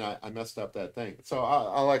 oh man, I messed up that thing. So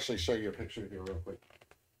I'll actually show you a picture here real quick.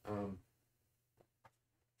 Um,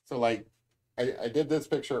 so like, I did this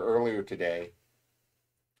picture earlier today,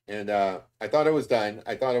 and I thought it was done.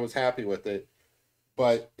 I thought I was happy with it.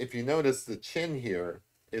 But if you notice, the chin here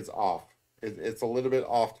is off. It's a little bit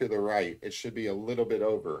off to the right. It should be a little bit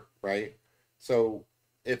over, right? So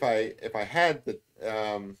if I had the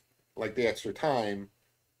like the extra time,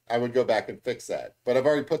 I would go back and fix that. But I've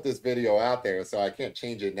already put this video out there, so I can't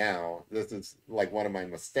change it now. This is like one of my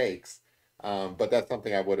mistakes. But that's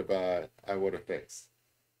something I would have fixed.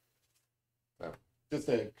 So just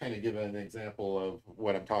to kind of give an example of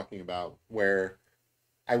what I'm talking about, where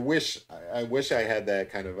I wish I had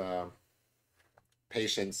that kind of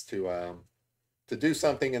patience to do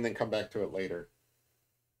something and then come back to it later.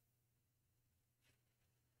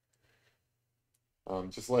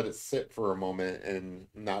 Just let it sit for a moment and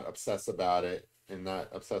not obsess about it and not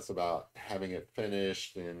obsess about having it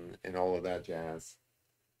finished and all of that jazz.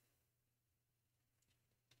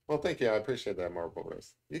 Well, thank you. I appreciate that, Marble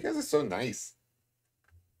Rose. You guys are so nice.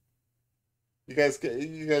 You guys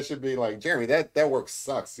should be like, Jeremy, that work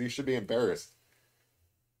sucks. You should be embarrassed.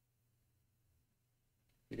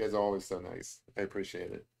 You guys are always so nice. I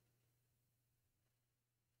appreciate it.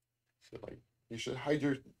 Like you should hide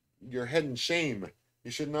your head in shame.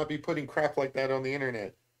 You should not be putting crap like that on the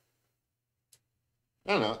internet.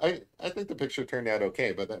 I don't know. I think the picture turned out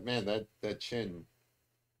okay, but that man, that chin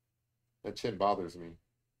bothers me.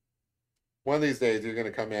 One of these days you're gonna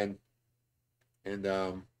come in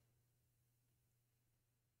and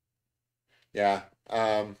yeah.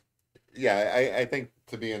 Yeah, I think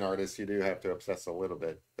to be an artist you do have to obsess a little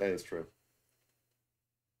bit. That is true.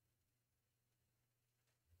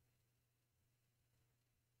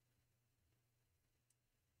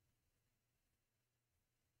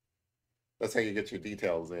 That's how you get your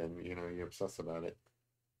details in, you know, you obsess about it.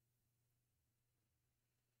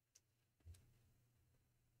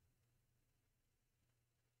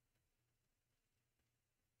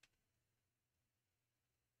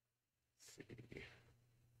 Let's see.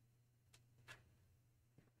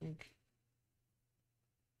 I think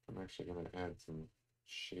I'm actually going to add some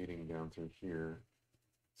shading down through here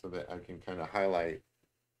so that I can kind of highlight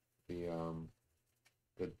the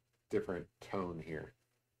different tone here.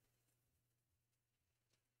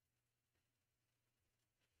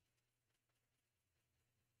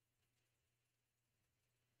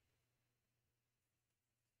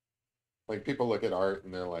 Like people look at art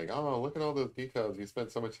and they're like, "Oh, look at all those details. You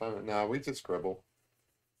spent so much time." No, we just scribble.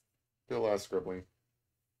 Do a lot of scribbling.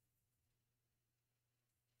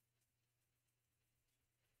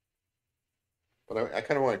 But I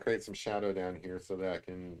kind of want to create some shadow down here so that I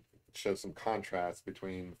can show some contrast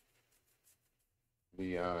between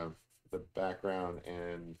the uh, the background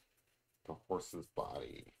and the horse's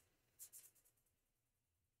body.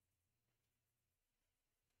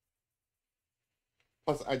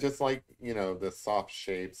 Plus, I just like, you know, the soft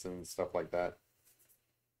shapes and stuff like that.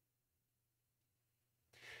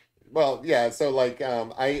 Well, yeah, so like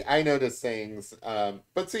I notice things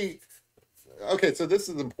but see, okay, so this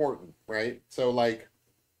is important, right? So like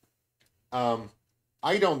um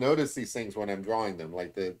I don't notice these things when I'm drawing them,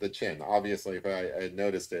 like the chin. Obviously, if I had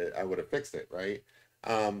noticed it, I would have fixed it, right?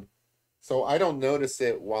 Um so I don't notice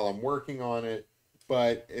it while I'm working on it,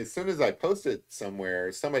 but as soon as I post it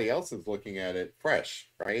somewhere, somebody else is looking at it fresh,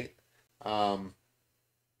 right? Um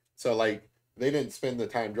So like they didn't spend the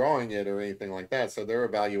time drawing it or anything like that. So they're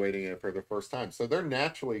evaluating it for the first time. So they're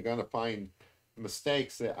naturally going to find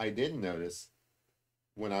mistakes that I didn't notice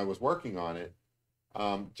when I was working on it,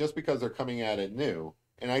 just because they're coming at it new.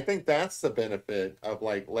 And I think that's the benefit of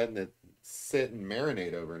like letting it sit and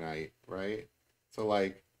marinate overnight, right? So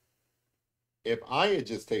like if I had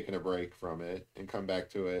just taken a break from it and come back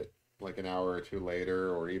to it like an hour or two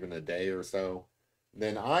later or even a day or so,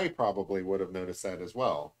 then I probably would have noticed that as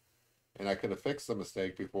well, and I could have fixed the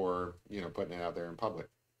mistake before, you know, putting it out there in public.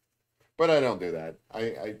 But I don't do that.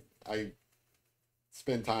 I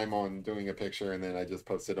spend time on doing a picture and then I just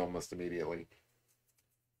post it almost immediately,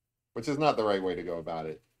 which is not the right way to go about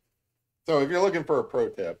it. So if you're looking for a pro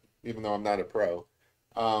tip, even though I'm not a pro,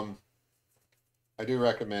 um, I do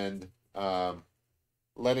recommend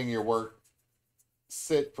letting your work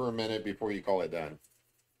sit for a minute before you call it done.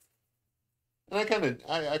 And I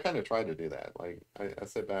kind of try to do that. Like I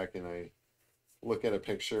sit back and I look at a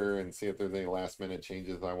picture and see if there's any last minute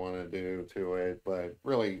changes I want to do to it. But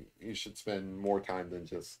really, you should spend more time than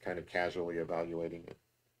just kind of casually evaluating it.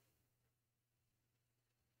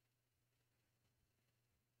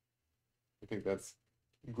 I think that's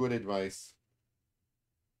good advice.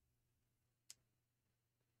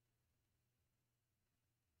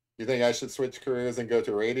 You think I should switch careers and go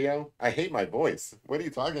to radio? I hate my voice. What are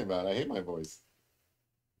you talking about? I hate my voice.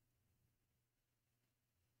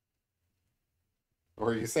 Or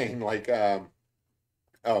are you saying like,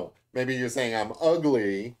 oh, maybe you're saying I'm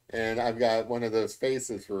ugly and I've got one of those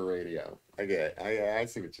faces for radio. I get it. I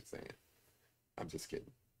see what you're saying. I'm just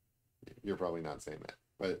kidding. You're probably not saying that.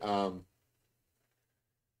 But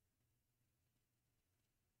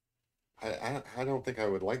I don't think I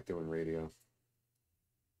would like doing radio.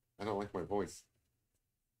 I don't like my voice.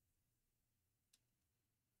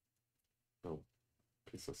 Oh,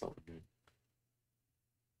 piece of something.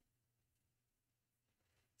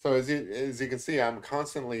 So as you can see, I'm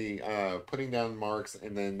constantly putting down marks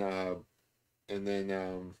and then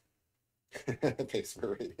thanks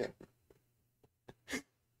for radio.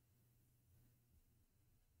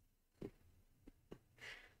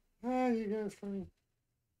 Ah, you guys funny.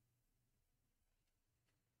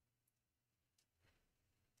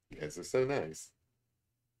 You guys are so nice.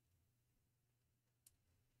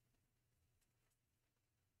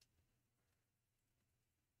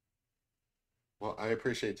 Well, I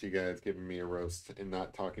appreciate you guys giving me a roast and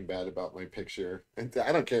not talking bad about my picture. And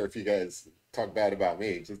I don't care if you guys talk bad about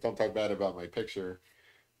me, just don't talk bad about my picture.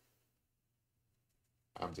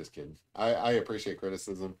 I'm just kidding. I appreciate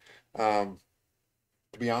criticism. Um,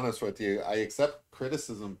 to be honest with you, I accept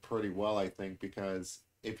criticism pretty well, I think, because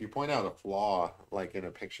if you point out a flaw, like in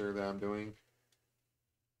a picture that I'm doing,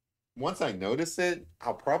 once I notice it,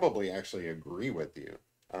 I'll probably actually agree with you.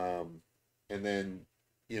 Um, and then,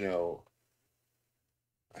 you know,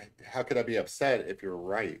 how could I be upset if you're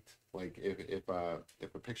right? Like if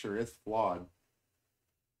a picture is flawed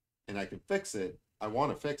and I can fix it, I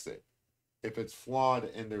want to fix it. If it's flawed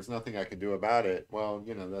and there's nothing I can do about it, well,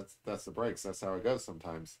 that's the breaks. That's how it goes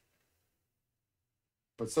sometimes.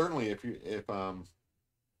 But certainly if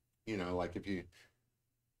like if you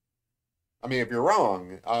I mean if you're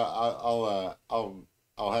wrong, I'll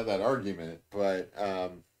have that argument. But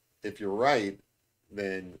if you're right,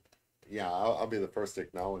 then yeah, I'll be the first to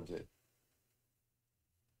acknowledge it.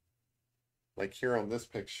 Like here on this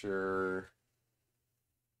picture,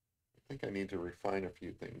 I think I need to refine a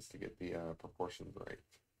few things to get the proportions right.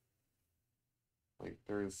 Like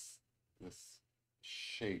there's this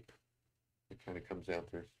shape that kind of comes down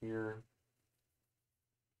through here.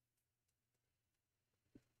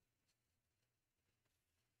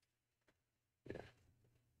 Yeah.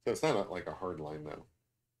 So it's not like a hard line though.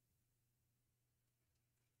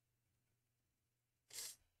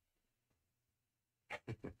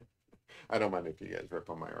 I don't mind if you guys rip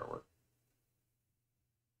on my artwork.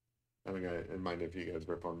 I don't mind if you guys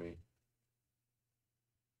rip on me.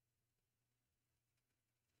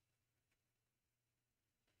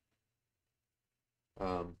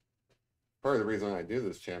 Um, Part of the reason I do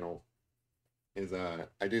this channel is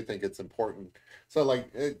I do think it's important. So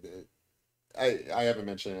like I haven't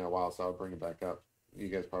mentioned it in a while, so I'll bring it back up. You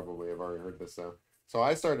guys probably have already heard this though. So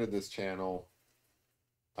I started this channel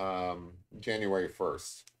January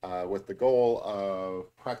 1st with the goal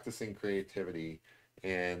of practicing creativity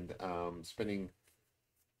and spending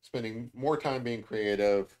more time being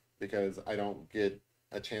creative because I don't get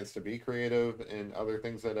a chance to be creative in other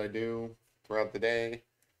things that I do throughout the day.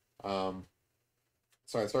 Um,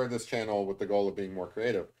 so I started this channel with the goal of being more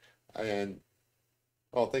creative. And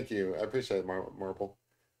oh, thank you. I appreciate it, Marple.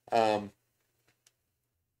 Um,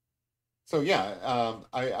 so yeah,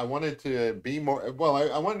 I wanted to be more well,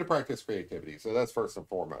 I wanted to practice creativity. So that's first and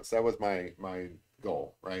foremost. That was my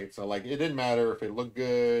goal, right? So like it didn't matter if it looked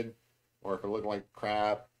good or if it looked like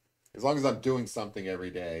crap, as long as I'm doing something every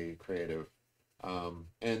day creative.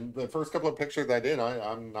 And the first couple of pictures I did,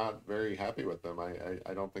 I'm not very happy with them.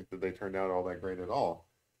 I don't think that they turned out all that great at all.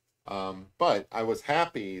 But I was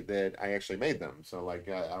happy that I actually made them. So like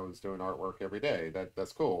I was doing artwork every day.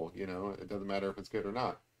 That's cool. It doesn't matter if it's good or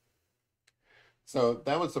not. So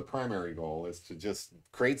that was the primary goal is to just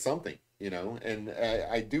create something, and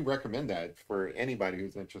I do recommend that for anybody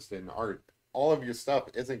who's interested in art. All of your stuff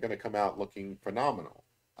isn't going to come out looking phenomenal.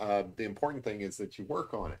 The important thing is that you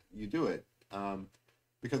work on it, you do it,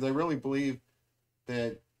 because I really believe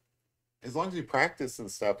that as long as you practice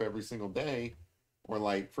and stuff every single day or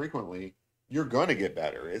like frequently, you're going to get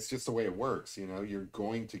better. It's just the way it works, you're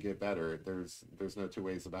going to get better. There's no two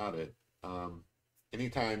ways about it. Um,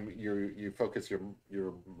 anytime you focus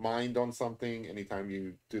your mind on something, anytime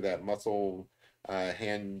you do that muscle,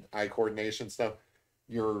 hand eye coordination stuff,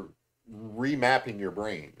 you're remapping your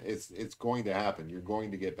brain. It's going to happen. You're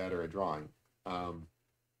going to get better at drawing. Um,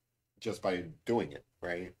 just by doing it,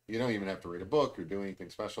 right? You don't even have to read a book or do anything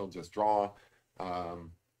special. Just draw.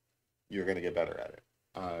 Um, you're going to get better at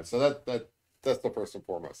it. So that's the first and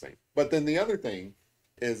foremost thing. But then the other thing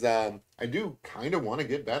is I do kind of want to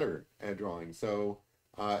get better at drawing. So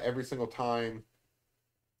every single time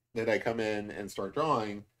that I come in and start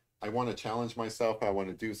drawing, I want to challenge myself. I want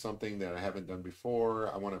to do something that I haven't done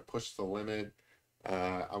before. I want to push the limit.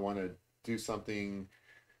 I want to do something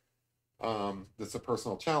that's a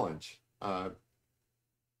personal challenge.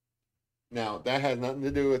 Now, that has nothing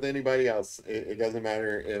to do with anybody else. It doesn't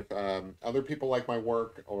matter if other people like my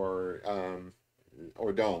work or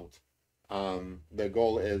don't. The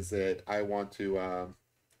goal is that I want to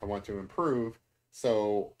improve,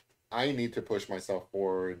 so I need to push myself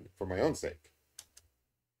forward for my own sake.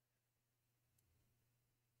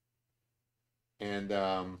 And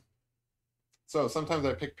so sometimes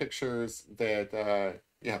I pick pictures that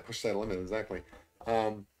yeah, push that limit exactly.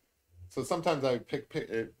 Um, so sometimes I pick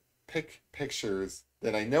pictures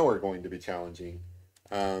that I know are going to be challenging,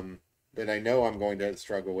 um, that I know I'm going to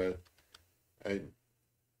struggle with. I,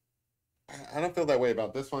 I don't feel that way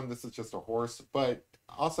about this one. This is just a horse, but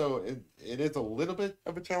also it is a little bit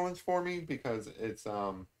of a challenge for me because it's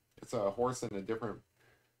a horse in a different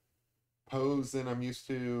pose than I'm used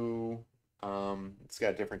to. It's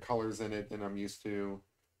got different colors in it than I'm used to.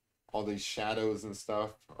 All these shadows and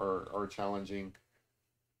stuff are challenging.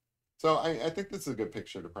 So I think this is a good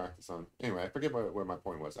picture to practice on. Anyway, I forget what my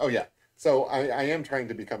point was. Oh yeah. So I am trying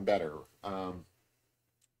to become better.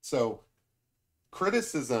 So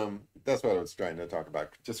criticism, that's what I was trying to talk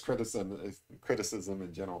about. Just criticism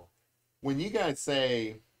in general. When you guys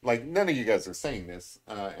say, like, none of you guys are saying this,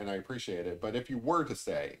 and I appreciate it, but if you were to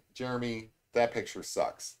say, Jeremy, that picture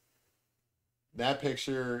sucks. That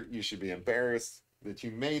picture, you should be embarrassed that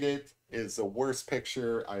you made it, is the worst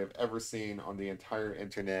picture I have ever seen on the entire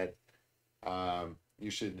internet.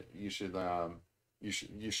 You should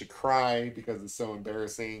cry because it's so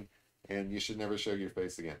embarrassing, and you should never show your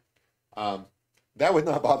face again. Um, that would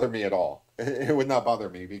not bother me at all. It would not bother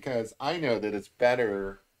me because I know that it's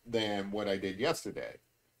better than what I did yesterday.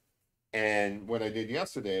 And what I did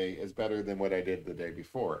yesterday is better than what I did the day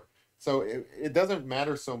before. So it doesn't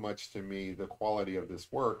matter so much to me the quality of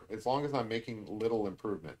this work as long as I'm making little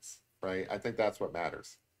improvements, right? I think that's what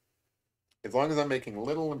matters. As long as I'm making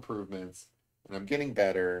little improvements and I'm getting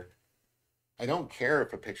better, I don't care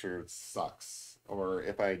if a picture sucks or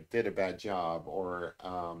if I did a bad job or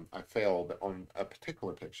I failed on a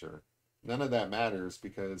particular picture. None of that matters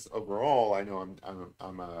because overall, I know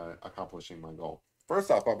I'm accomplishing my goal. First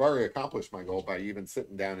off, I've already accomplished my goal by even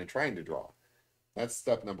sitting down and trying to draw. That's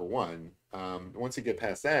step number one. Once you get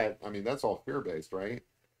past that, I mean, that's all fear based, right?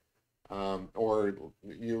 Or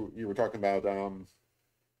you were talking about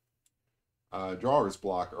drawer's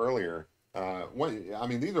block earlier. I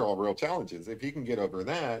mean, these are all real challenges. If you can get over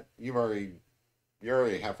that, you're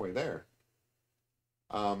already halfway there.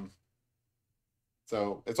 Um,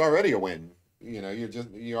 so it's already a win. You know,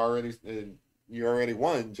 you already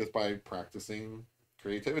won just by practicing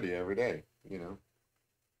creativity every day. You know,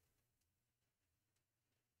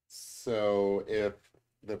 so if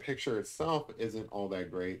the picture itself isn't all that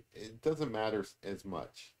great, it doesn't matter as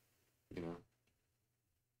much. You know,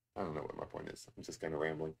 I don't know what my point is. I'm just kind of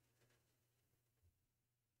rambling.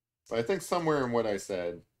 But I think somewhere in what I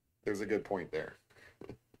said, there's a good point there.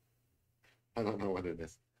 I don't know what it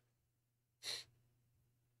is.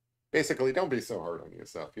 Basically, don't be so hard on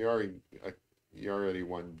yourself. You already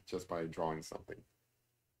won just by drawing something.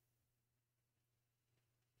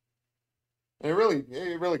 And it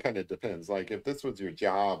really kind of depends. Like if this was your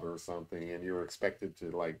job or something and you were expected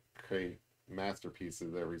to like create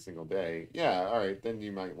masterpieces every single day, yeah, all right, then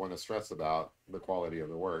you might want to stress about the quality of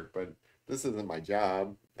the work. But this isn't my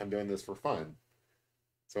job. I'm doing this for fun.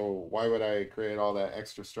 So why would I create all that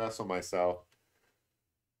extra stress on myself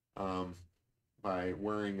um, by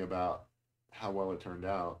worrying about how well it turned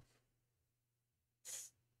out?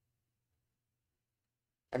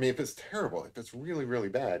 I mean, if it's terrible, if it's really, really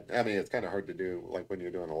bad, I mean, it's kind of hard to do like when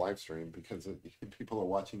you're doing a live stream because people are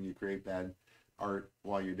watching you create bad art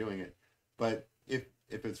while you're doing it. But if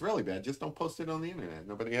it's really bad, just don't post it on the internet.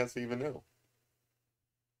 Nobody has to even know.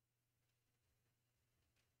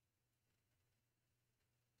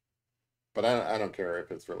 But I don't care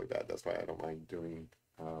if it's really bad. That's why I don't mind doing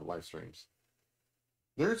live streams.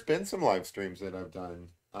 There's been some live streams that I've done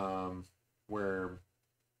where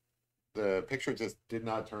The picture just did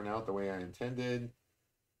not turn out the way I intended.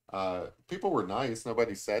 People were nice.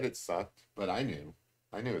 Nobody said it sucked, but I knew.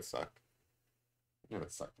 I knew it sucked. I knew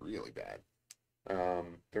it sucked really bad.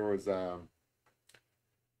 There was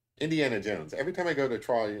Indiana Jones. Every time I go to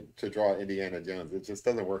try to draw Indiana Jones, it just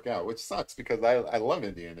doesn't work out, which sucks because I love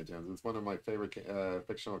Indiana Jones. It's one of my favorite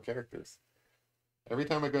fictional characters. Every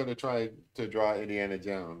time I go to try to draw Indiana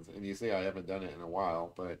Jones, and you see I haven't done it in a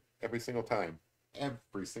while, but every single time,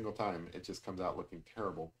 it just comes out looking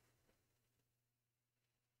terrible.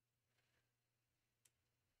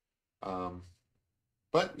 Um,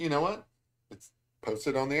 but you know what? It's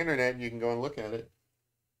posted on the internet, and you can go and look at it.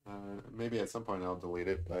 Maybe at some point I'll delete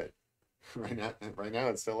it, but right now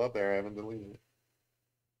it's still up there. I haven't deleted it.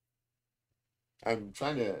 I'm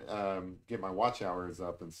trying to get my watch hours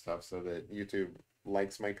up and stuff so that YouTube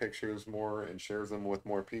likes my pictures more and shares them with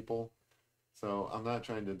more people. So I'm not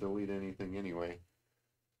trying to delete anything anyway.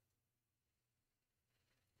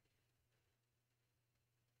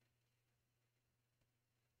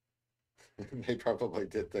 They probably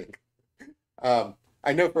did think.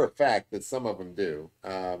 I know for a fact that some of them do.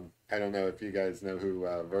 I don't know if you guys know who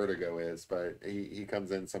Vertigo is, but he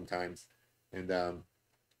comes in sometimes, and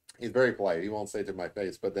he's very polite. He won't say it to my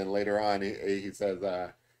face, but then later on he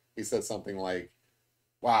says something like,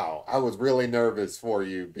 "Wow, I was really nervous for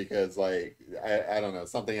you because like I don't know,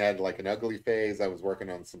 something had like an ugly phase. I was working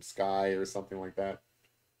on some sky or something like that."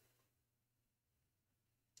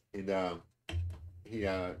 And he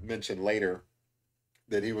mentioned later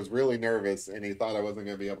that he was really nervous and he thought I wasn't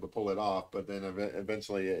going to be able to pull it off, but then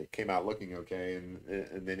eventually it came out looking okay,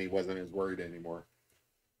 and then he wasn't as worried anymore.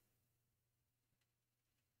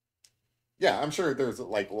 Yeah, I'm sure there's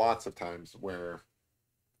like lots of times where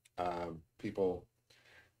people,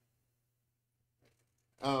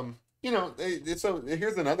 so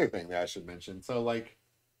here's another thing that I should mention. So like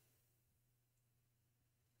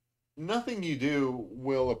nothing you do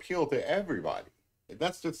will appeal to everybody.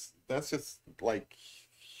 That's just like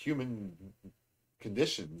human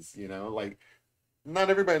conditions, like not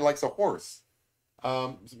everybody likes a horse.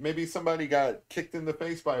 Maybe somebody got kicked in the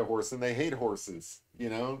face by a horse and they hate horses.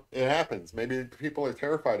 It happens. Maybe people are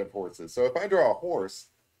terrified of horses. So if I draw a horse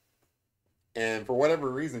and for whatever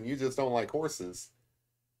reason you just don't like horses,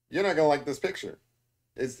 you're not gonna like this picture.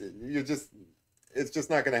 You're just it's just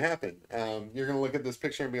not gonna happen. You're gonna look at this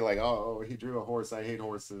picture and be like, oh, he drew a horse. I hate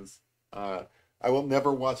horses. Uh, I will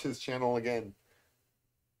never watch his channel again.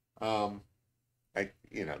 Um,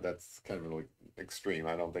 that's kind of like extreme.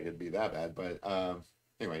 I don't think it'd be that bad, but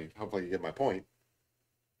anyway, hopefully you get my point.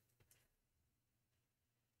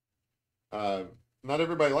 Uh, Not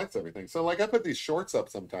everybody likes everything. So like I put these shorts up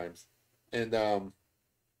sometimes, and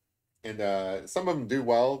some of them do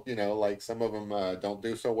well, like some of them don't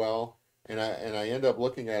do so well, and I end up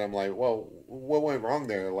looking at them like, well, what went wrong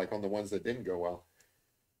there? Like on the ones that didn't go well.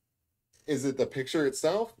 Is it the picture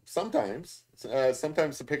itself? Sometimes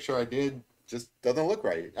the picture I did just doesn't look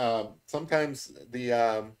right. Sometimes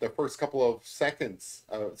the first couple of seconds.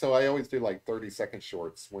 So I always do like 30-second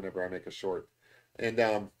shorts whenever I make a short, and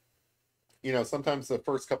sometimes the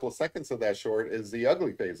first couple of seconds of that short is the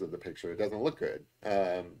ugly phase of the picture. It doesn't look good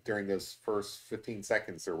during those first 15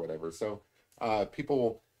 seconds or whatever. So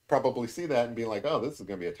people probably see that and be like, oh, this is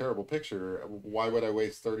going to be a terrible picture. Why would I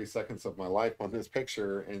waste 30 seconds of my life on this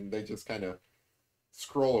picture? And they just kind of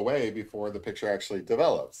scroll away before the picture actually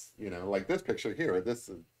develops. Like this picture here, this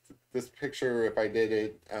picture, if I did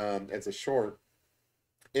it as a short,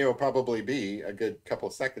 it will probably be a good couple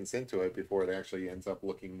of seconds into it before it actually ends up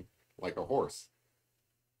looking like a horse.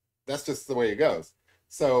 That's just the way it goes.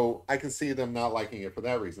 So I can see them not liking it for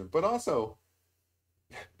that reason. But also,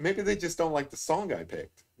 maybe they just don't like the song I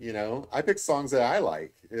picked. I picked songs that I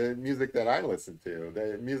like, music that I listen to,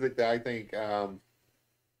 the music that I think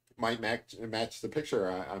might match the picture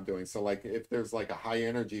I'm doing. So like if there's like a high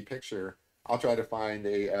energy picture, I'll try to find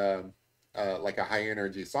like a high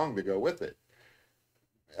energy song to go with it.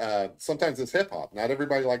 Sometimes it's hip hop. Not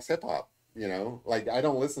everybody likes hip hop. Like I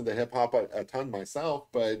don't listen to hip hop a ton myself,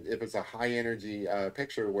 but if it's a high energy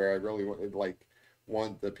picture where I really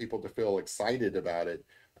want the people to feel excited about it,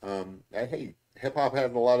 hey, hip hop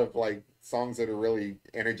has a lot of like songs that are really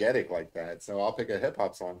energetic like that. So I'll pick a hip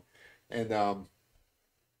hop song, and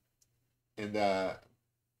and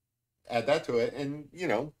add that to it. And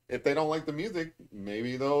if they don't like the music,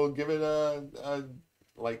 maybe they'll give it a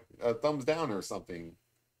like a thumbs down or something.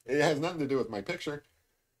 It has nothing to do with my picture.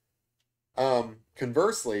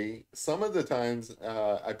 Conversely, some of the times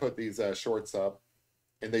I put these shorts up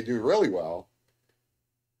and they do really well,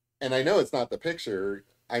 and I know it's not the picture.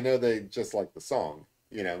 I know they just like the song.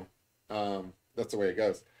 That's the way it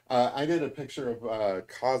goes. I did a picture of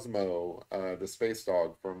Cosmo, the space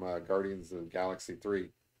dog from Guardians of the Galaxy 3,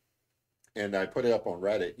 and I put it up on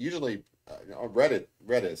Reddit. Usually, Reddit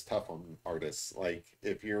is tough on artists. Like,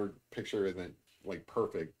 if your picture isn't like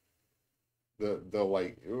perfect, they'll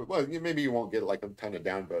like, well, maybe you won't get like a ton of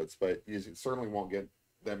downvotes, but you certainly won't get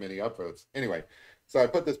that many upvotes. Anyway, so I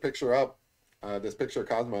put this picture up, this picture of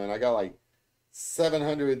Cosmo, and I got like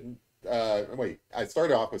 700. Wait, I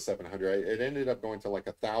started off with 700. It ended up going to like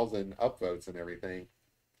 1,000 upvotes and everything.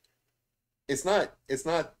 It's not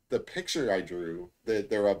the picture I drew that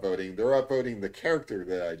they're upvoting. They're upvoting the character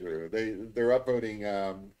that I drew. They're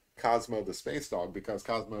upvoting Cosmo the space dog because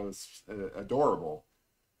Cosmo is adorable,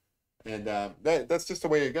 and that's just the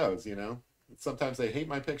way it goes, you know. Sometimes they hate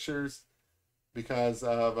my pictures because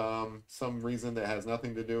of some reason that has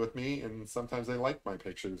nothing to do with me, and sometimes they like my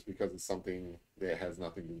pictures because it's something that has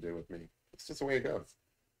nothing to do with me. It's just the way it goes.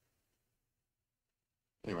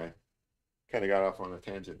 Anyway, kind of got off on a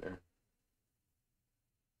tangent there.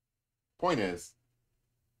 Point is,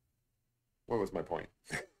 what was my point?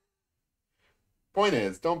 Point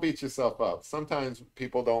is, don't beat yourself up. Sometimes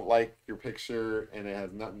people don't like your picture and it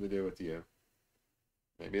has nothing to do with you.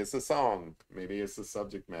 Maybe it's a song, maybe it's the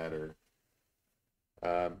subject matter.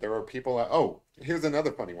 There are people, oh, here's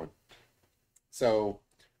another funny one. So,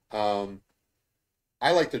 um,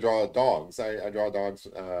 I like to draw dogs. I draw dogs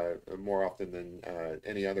more often than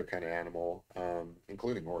any other kind of animal,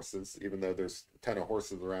 including horses. Even though there's a ton of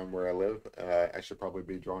horses around where I live, I should probably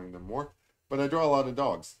be drawing them more. But I draw a lot of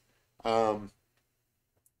dogs. Um,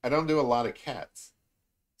 I don't do a lot of cats.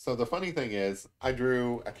 So the funny thing is, I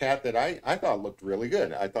drew a cat that I thought looked really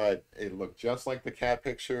good. I thought it looked just like the cat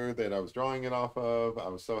picture that I was drawing it off of. I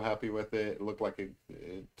was so happy with it. It looked like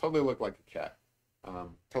it totally looked like a cat.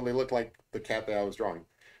 Totally looked like the cat that I was drawing.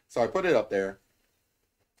 So I put it up there,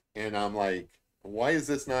 and I'm like, why is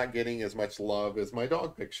this not getting as much love as my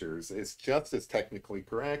dog pictures? It's just as technically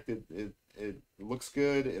correct. It looks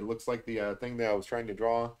good. It looks like the thing that I was trying to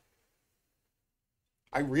draw.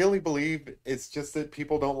 I really believe it's just that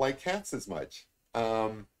people don't like cats as much.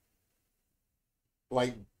 Um,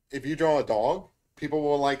 like if you draw a dog, people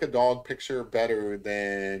will like a dog picture better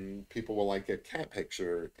than people will like a cat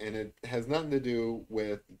picture, and it has nothing to do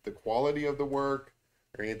with the quality of the work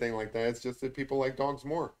or anything like that. It's just that people like dogs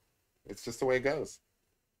more. It's just the way it goes.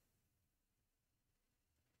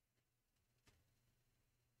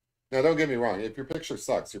 Now, don't get me wrong. If your picture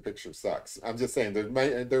sucks, your picture sucks. I'm just saying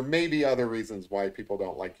there may be other reasons why people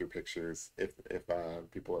don't like your pictures if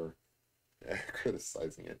people are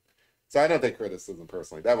criticizing it. So I don't take criticism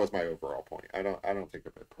personally. That was my overall point. I don't take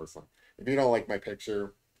it personally. If you don't like my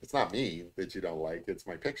picture, it's not me that you don't like. It's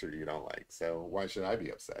my picture you don't like. So why should I be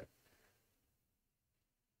upset?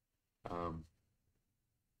 Um,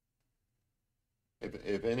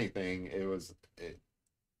 if anything, it was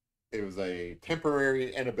a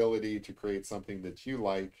temporary inability to create something that you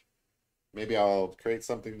like. Maybe I'll create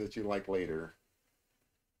something that you like later.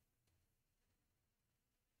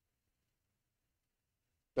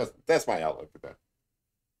 That's my outlook with that.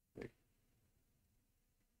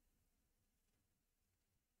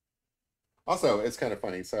 Also, it's kind of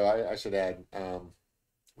funny. So I should add.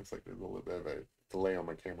 Looks like there's a little bit of a delay on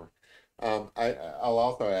my camera. I'll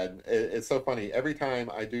also add. It's so funny. Every time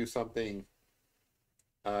I do something,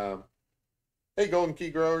 um, hey, Golden Key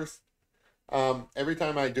Growers. Every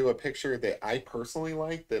time I do a picture that I personally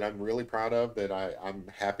like, that I'm really proud of, that I'm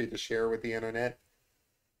happy to share with the internet,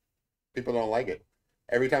 people don't like it.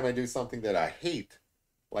 Every time I do something that I hate,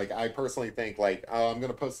 like I personally think like, oh, I'm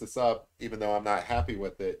gonna post this up even though I'm not happy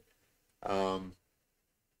with it. Um,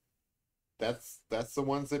 that's the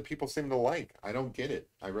ones that people seem to like. I don't get it.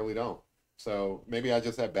 I really don't. So maybe I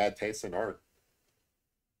just have bad taste in art.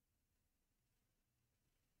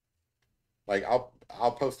 Like I'll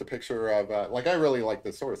post a picture of like I really like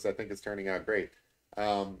this source. I think it's turning out great.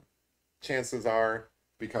 Um, Chances are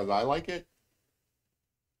because I like it,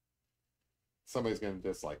 somebody's gonna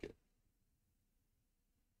dislike it.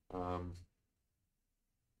 Um,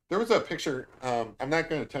 there was a picture. I'm not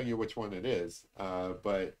going to tell you which one it is,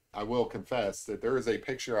 but I will confess that there is a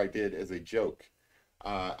picture I did as a joke.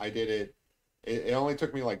 I did it. It only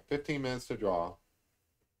took me like 15 minutes to draw.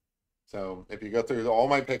 So if you go through all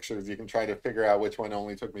my pictures, you can try to figure out which one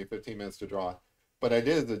only took me 15 minutes to draw. But I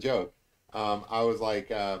did it as a joke. I was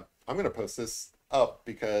like, I'm going to post this up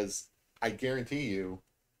because I guarantee you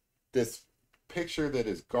this picture that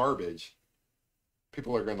is garbage,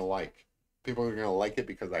 people are going to like. People are going to like it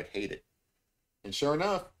because I hate it. And sure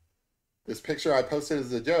enough, this picture I posted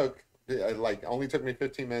as a joke, it like only took me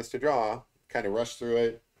 15 minutes to draw, kind of rushed through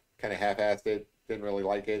it, kind of half-assed it, didn't really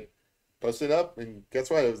like it. posted up, and guess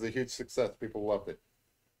what? It was a huge success. People loved it.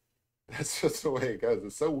 That's just the way it goes.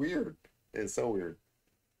 It's so weird. It's so weird.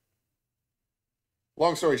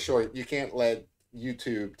 Long story short, you can't let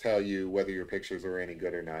YouTube tell you whether your pictures are any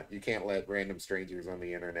good or not. You can't let random strangers on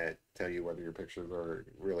the internet tell you whether your pictures are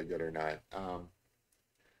really good or not.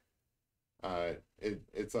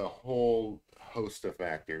 It's a whole host of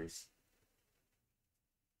factors.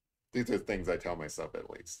 These are things I tell myself at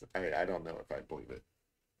least. I don't know if I believe it.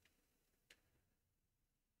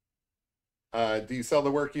 Do you sell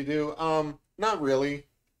the work you do? Not really.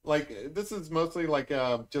 Like this is mostly like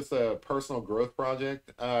just a personal growth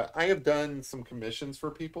project. I have done some commissions for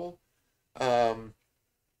people. Um,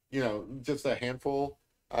 just a handful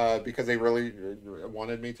because they really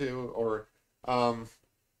wanted me to. Or I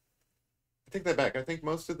take that back. I think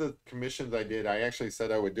most of the commissions I did, I actually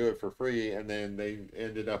said I would do it for free, and then they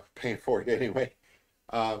ended up paying for it anyway.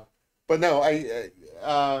 Uh, but no,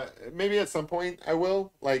 maybe at some point I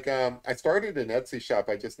will. Like I started an Etsy shop.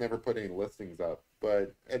 I just never put any listings up.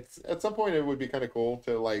 But at some point it would be kind of cool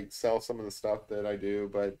to like sell some of the stuff that I do.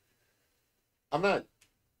 But I'm not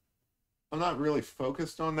I'm not really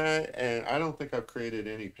focused on that, and I don't think I've created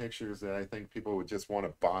any pictures that I think people would just want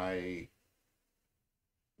to buy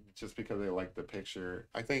just because they like the picture.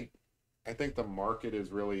 I think the market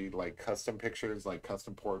is really like custom pictures, like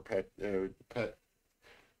pet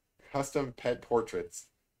custom pet portraits.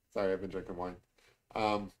 Sorry, I've been drinking wine.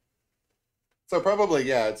 Um, so probably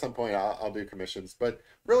yeah, at some point I'll do commissions, but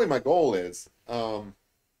really my goal is when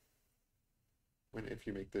if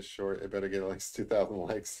you make this short, it better get at least 2,000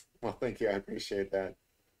 likes. Well, thank you, I appreciate that.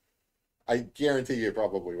 I guarantee you it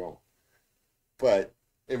probably won't, but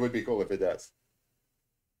it would be cool if it does.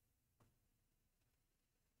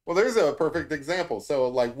 Well, there's a perfect example. So,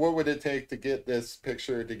 like, what would it take to get this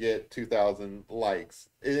picture to get 2,000 likes?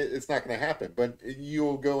 It's not going to happen, but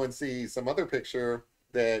you'll go and see some other picture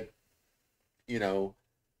that, you know,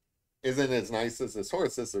 isn't as nice as this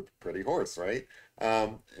horse. This is a pretty horse, right?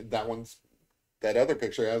 That one's, that other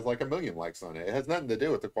picture has like 1 million likes on it. It has nothing to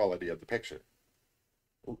do with the quality of the picture.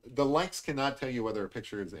 The likes cannot tell you whether a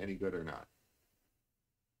picture is any good or not.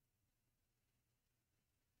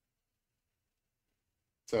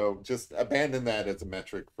 So just abandon that as a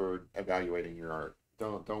metric for evaluating your art.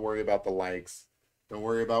 Don't worry about the likes. Don't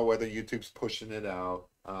worry about whether YouTube's pushing it out.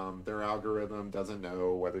 Their algorithm doesn't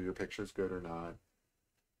know whether your picture's good or not.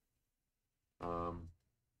 Um,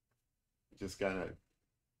 just gotta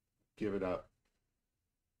give it up.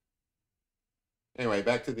 Anyway,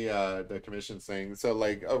 back to the commission thing. So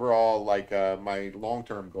like overall, like my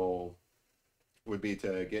long-term goal would be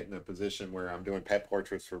to get in a position where I'm doing pet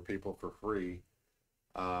portraits for people for free.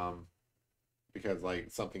 Um, because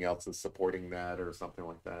like something else is supporting that or something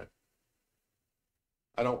like that.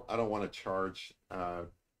 I don't want to charge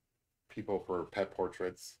people for pet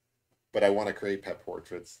portraits, but I want to create pet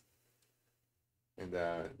portraits. And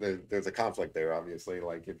there's a conflict there, obviously.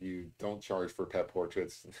 Like if you don't charge for pet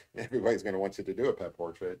portraits, everybody's going to want you to do a pet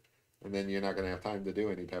portrait, and then you're not going to have time to do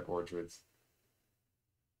any pet portraits,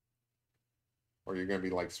 or you're going to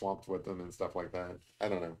be like swamped with them and stuff like that. I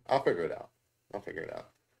don't know. I'll figure it out. I'll figure it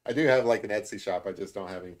out. I do have like an Etsy shop. I just don't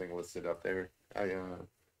have anything listed up there.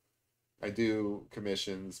 I do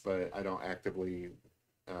commissions, but I don't actively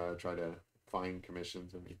try to find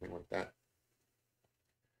commissions or anything like that.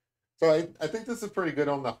 So I think this is pretty good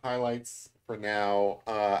on the highlights for now.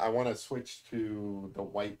 I want to switch to the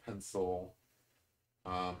white pencil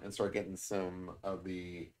and start getting some of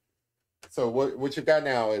the. So what you've got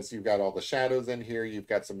now is you've got all the shadows in here. You've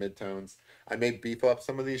got some midtones. I may beef up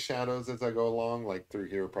some of these shadows as I go along. Like through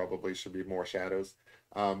here probably should be more shadows.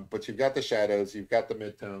 But you've got the shadows. You've got the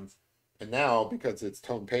midtones. And now, because it's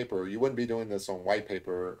toned paper, you wouldn't be doing this on white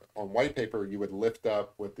paper. On white paper, you would lift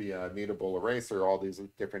up with the kneadable eraser all these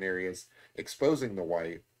different areas, exposing the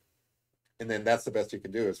white, and then that's the best you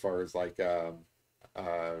can do as far as like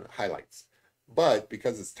highlights. But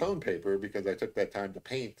because it's toned paper, because I took that time to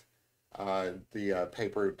paint the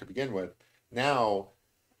paper to begin with, now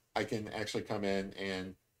I can actually come in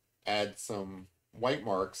and add some white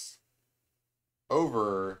marks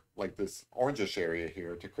over like this orangish area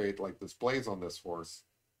here to create like this blaze on this horse.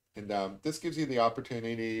 And this gives you the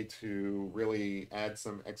opportunity to really add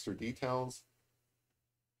some extra details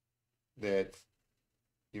that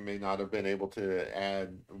you may not have been able to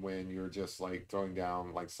add when you're just like throwing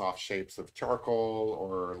down like soft shapes of charcoal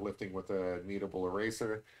or lifting with a kneadable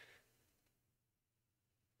eraser.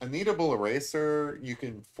 A kneadable eraser you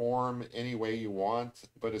can form any way you want,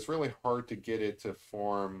 but it's really hard to get it to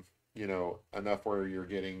form, enough where you're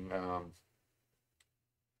getting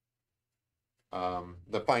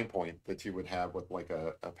the fine point that you would have with like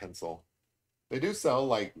a pencil. They do sell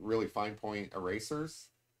like really fine point erasers.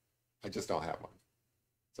 I just don't have one.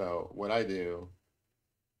 So what I do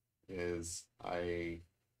is I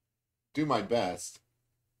do my best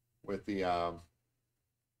with the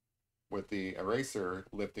eraser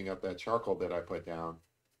lifting up that charcoal that I put down,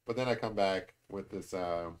 but then I come back with this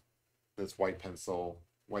white pencil,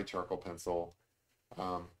 white charcoal pencil.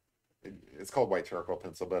 Um, it's called white charcoal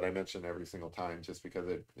pencil, but I mention every single time just because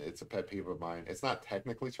it's a pet peeve of mine. It's not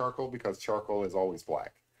technically charcoal because charcoal is always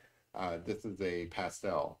black. This is a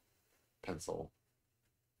pastel pencil.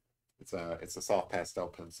 It's a soft pastel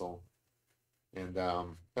pencil, and it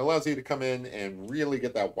allows you to come in and really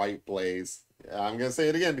get that white blaze. I'm gonna say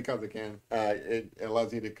it again because I can. It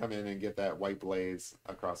allows you to come in and get that white blaze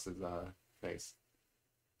across his face.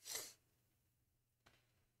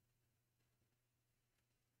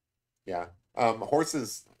 Yeah.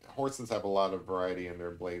 Horses have a lot of variety in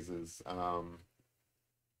their blazes.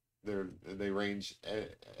 They range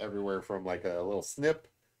everywhere from like a little snip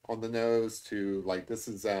on the nose to like this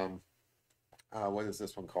is what is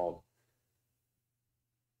this one called?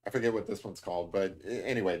 I forget what this one's called, but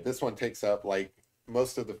anyway, this one takes up like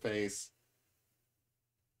most of the face.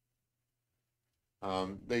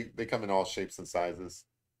 They come in all shapes and sizes.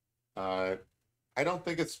 Uh, I don't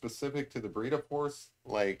think it's specific to the breed of horse.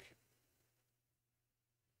 Like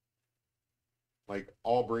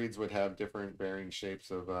all breeds would have different varying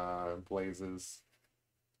shapes of blazes,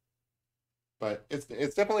 but it's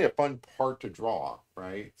definitely a fun part to draw,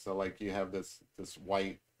 right? So like you have this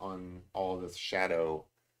white on all of this shadow,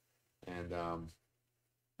 and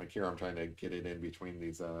like here I'm trying to get it in between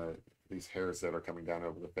these hairs that are coming down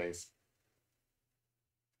over the face.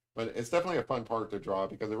 But it's definitely a fun part to draw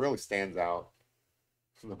because it really stands out.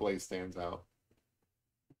 The blaze stands out.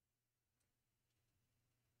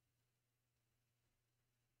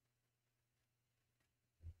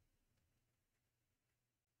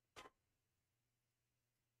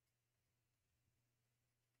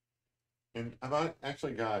 And I've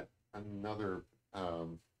actually got another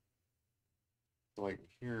like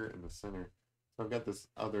here in the center. So I've got this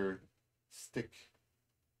other stick,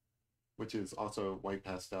 which is also white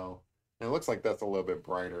pastel. And it looks like that's a little bit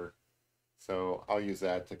brighter. So I'll use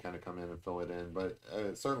that to kind of come in and fill it in, but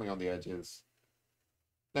certainly on the edges.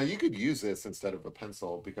 Now you could use this instead of a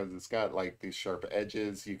pencil because it's got like these sharp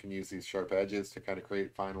edges. You can use these sharp edges to kind of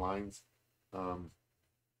create fine lines. Um,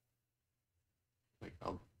 like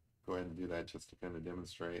I'll go ahead and do that just to kind of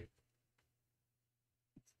demonstrate.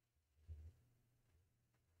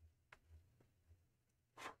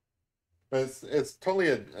 But it's totally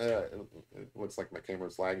it looks like my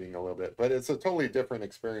camera's lagging a little bit, but it's a totally different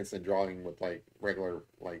experience than drawing with like regular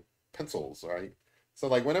like pencils, right? So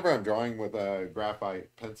like whenever I'm drawing with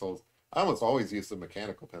graphite pencils, I almost always use the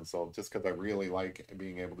mechanical pencil just because I really like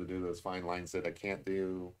being able to do those fine lines that I can't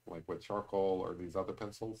do like with charcoal or these other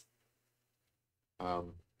pencils.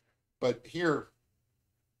 Um, but here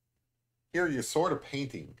you're sort of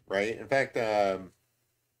painting, right? In fact,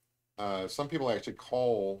 some people actually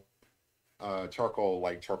call charcoal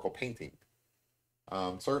like charcoal painting.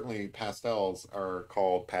 Certainly, pastels are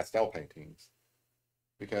called pastel paintings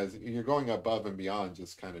because you're going above and beyond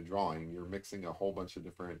just kind of drawing. You're mixing a whole bunch of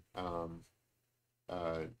different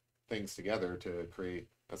uh, things together to create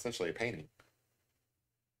essentially a painting.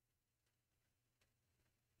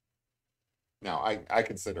 Now, I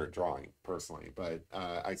consider it drawing personally, but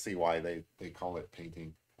I see why they call it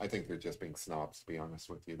painting. I think they're just being snobs, to be honest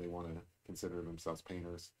with you. They want to consider themselves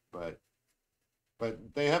painters, but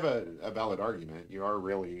they have a valid argument. You are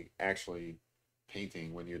really actually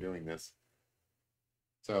painting when you're doing this.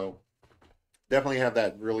 So definitely have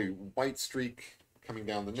that really white streak coming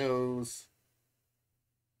down the nose.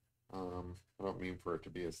 I don't mean for it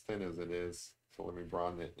to be as thin as it is, so let me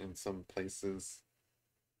broaden it in some places.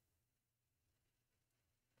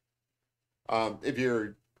 If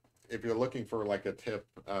you're looking for like a tip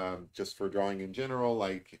just for drawing in general,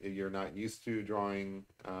 like you're not used to drawing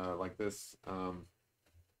like this,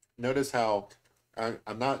 notice how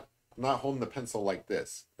I'm not holding the pencil like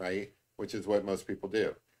this, right? Which is what most people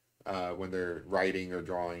do when they're writing or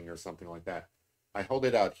drawing or something like that. I hold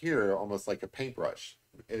it out here almost like a paintbrush.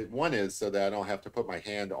 One is so that I don't have to put my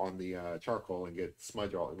hand on the charcoal and get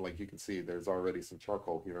smudge all. Like you can see, there's already some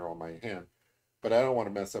charcoal here on my hand, but I don't want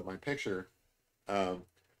to mess up my picture. Um,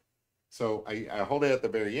 so I hold it at the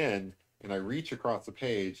very end and I reach across the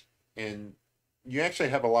page, and you actually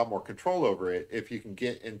have a lot more control over it if you can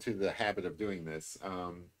get into the habit of doing this,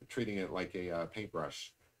 treating it like a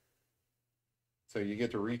paintbrush. So you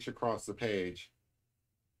get to reach across the page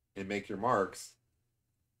and make your marks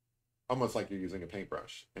almost like you're using a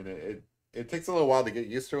paintbrush. And it takes a little while to get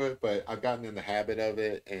used to it, but I've gotten in the habit of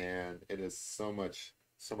it, and it is so much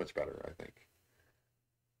better, I think.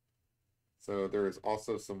 So there is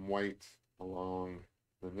also some white along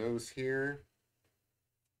the nose here.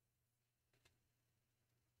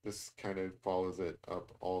 This kind of follows it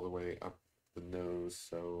up all the way up the nose,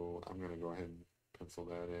 so I'm going to go ahead and pencil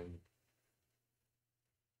that in.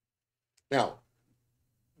 Now,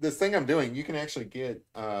 this thing I'm doing, you can actually get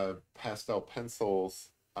pastel pencils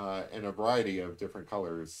in a variety of different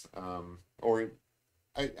colors. Or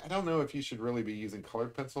I don't know if you should really be using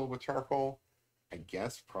colored pencil with charcoal. I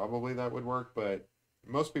guess probably that would work, but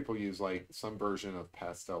most people use like some version of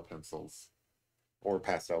pastel pencils or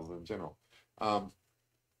pastels in general. Um,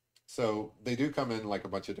 so they do come in like a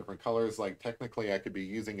bunch of different colors. Like technically I could be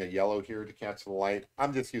using a yellow here to catch the light.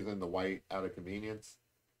 I'm just using the white out of convenience.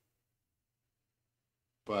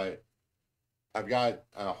 But I've got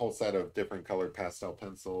a whole set of different colored pastel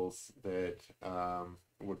pencils that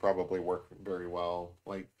would probably work very well.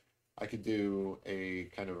 Like I could do a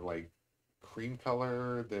kind of like cream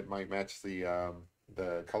color that might match the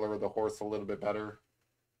color of the horse a little bit better.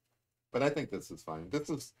 But I think this is fine. This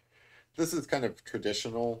is kind of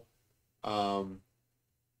traditional um,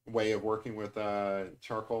 way of working with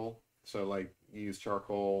charcoal. So like you use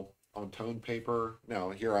charcoal on toned paper. Now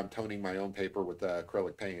here I'm toning my own paper with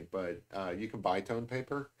acrylic paint, but you can buy toned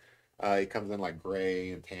paper. It comes in like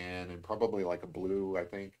gray and tan and probably like a blue, I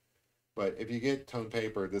think. But if you get toned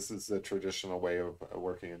paper, this is the traditional way of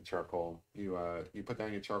working in charcoal. You put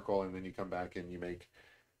down your charcoal and then you come back and you make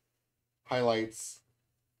highlights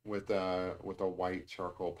with a white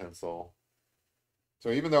charcoal pencil. So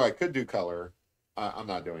even though I could do color, I'm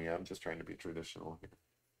not doing it. I'm just trying to be traditional here.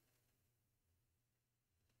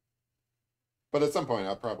 But at some point,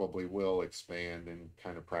 I probably will expand and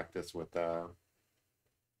kind of practice with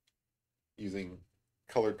using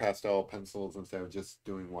colored pastel pencils instead of just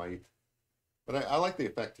doing white. But I like the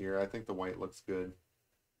effect here. I think the white looks good.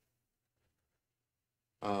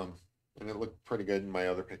 Um, and it looked pretty good in my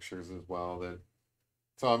other pictures as well. That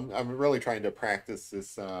so I'm really trying to practice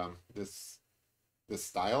this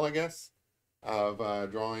style, I guess,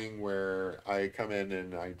 of drawing where I come in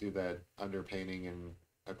and I do that underpainting and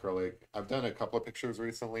acrylic. I've done a couple of pictures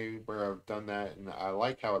recently where I've done that, and I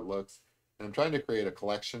like how it looks. And I'm trying to create a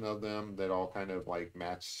collection of them that all kind of like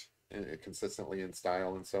match consistently in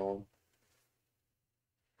style and so on.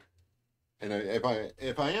 And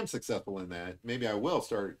if I am successful in that, maybe I will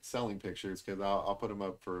start selling pictures because I'll put them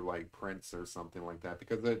up for like prints or something like that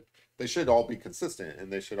because they should all be consistent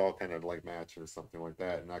and they should all kind of like match or something like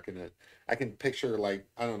that. And I can picture like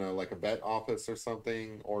I don't know like a vet office or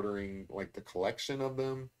something ordering like the collection of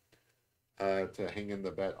them to hang in the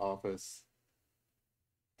vet office.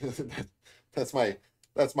 that's my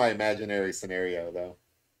that's my imaginary scenario though.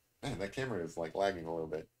 Man, that camera is like lagging a little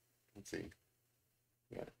bit. Let's see.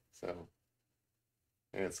 Yeah. So.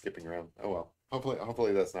 And it's skipping around. Oh well.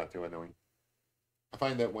 Hopefully that's not too annoying. I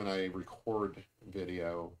find that when I record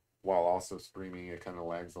video while also streaming, it kind of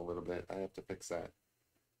lags a little bit. I have to fix that.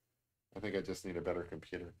 I think I just need a better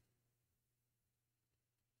computer.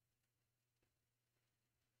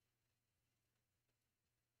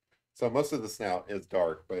 So most of the snout is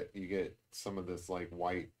dark, but you get some of this like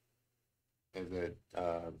white as it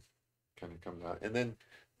kind of comes out. And then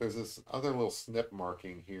there's this other little snip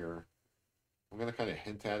marking here. I'm gonna kind of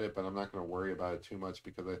hint at it, but I'm not gonna worry about it too much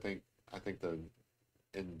because I think the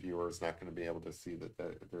end viewer is not going to be able to see that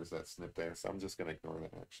there's that snip there. So I'm just going to ignore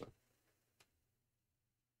that actually.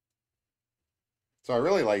 So I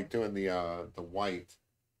really like doing the white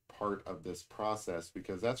part of this process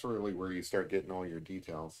because that's really where you start getting all your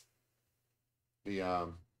details. The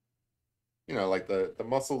you know like the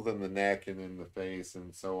muscles in the neck and in the face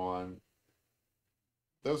and so on.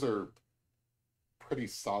 Those are pretty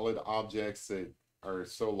solid objects that are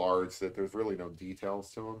so large that there's really no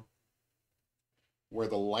details to them. Where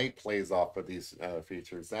the light plays off of these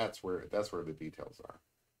features, that's where the details are.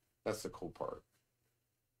 That's the cool part.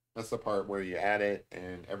 That's the part where you add it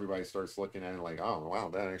and everybody starts looking at it like, oh wow,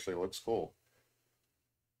 that actually looks cool.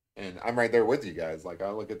 And I'm right there with you guys. Like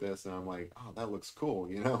I look at this and I'm like, oh, that looks cool,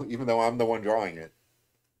 you know, even though I'm the one drawing it.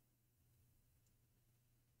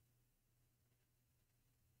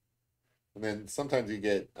 And then sometimes you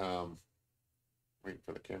get wait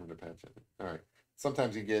for the camera to patch it. All right.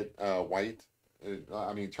 Sometimes you get white,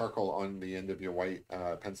 I mean charcoal on the end of your white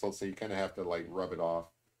pencil, so you kind of have to like rub it off,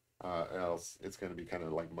 else it's going to be kind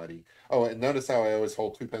of like muddy. Oh, and notice how I always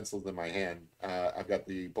hold two pencils in my hand. I've got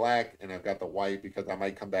the black and I've got the white because I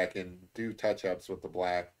might come back and do touch-ups with the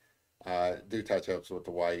black, do touch-ups with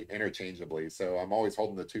the white interchangeably. So I'm always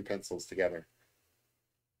holding the two pencils together.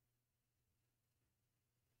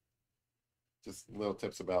 Just little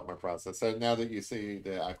tips about my process. So now that you see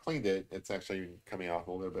that I cleaned it, it's actually coming off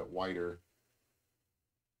a little bit whiter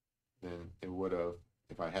than it would have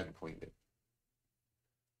if I hadn't cleaned it.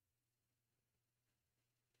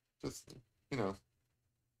 Just, you know,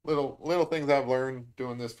 little things I've learned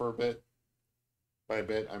doing this for a bit. By a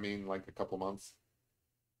bit, I mean like a couple months.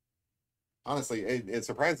 Honestly, it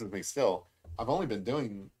surprises me still. I've only been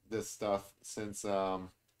doing this stuff since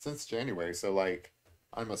January. So like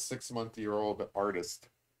I'm a 6 month year old artist.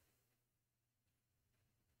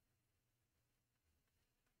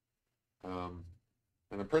 Um,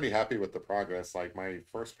 and I'm pretty happy with the progress. Like my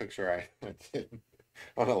first picture I did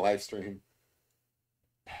on a live stream,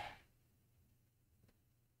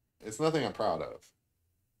 it's nothing I'm proud of.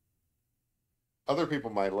 Other people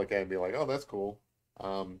might look at it and be like, "Oh, that's cool,"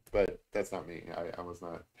 but that's not me. I was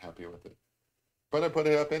not happy with it, but I put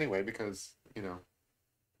it up anyway because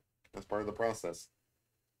that's part of the process.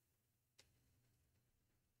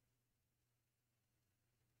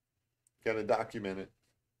 Got to document it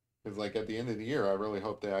because, like, at the end of the year, I really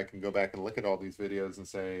hope that I can go back and look at all these videos and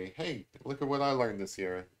say, "Hey, look at what I learned this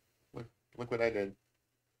year. Look, look what I did."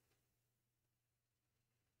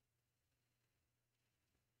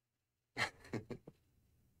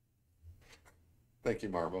 Thank you,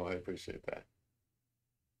 Marvel. I appreciate that.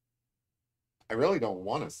 I really don't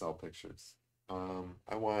want to sell pictures.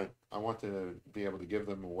 I want to be able to give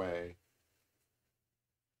them away,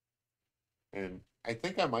 and I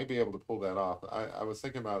think I might be able to pull that off. I was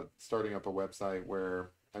thinking about starting up a website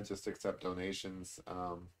where I just accept donations,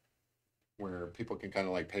 where people can kind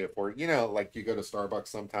of like pay it forward. Like you go to Starbucks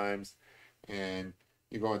sometimes, and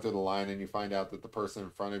you're going through the line and you find out that the person in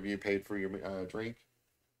front of you paid for your drink.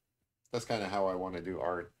 That's kind of how I want to do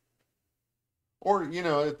art. Or,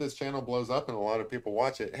 if this channel blows up and a lot of people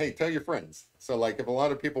watch it, hey, tell your friends. So, like, if a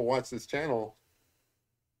lot of people watch this channel,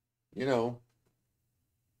 you know,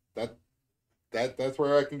 that that's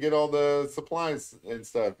where I can get all the supplies and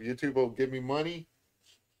stuff. YouTube will give me money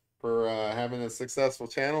for having a successful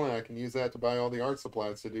channel, and I can use that to buy all the art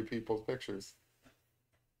supplies to do people's pictures.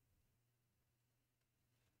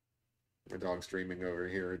 My dog's dreaming over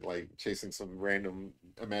here, like chasing some random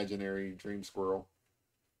imaginary dream squirrel.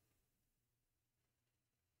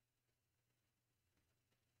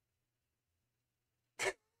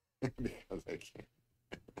 Because I can't.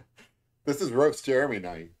 This is roast Jeremy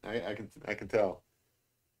night. I can tell.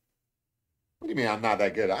 What do you mean I'm not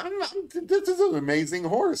that good? This is an amazing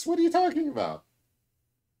horse. What are you talking about?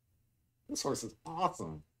 This horse is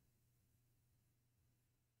awesome.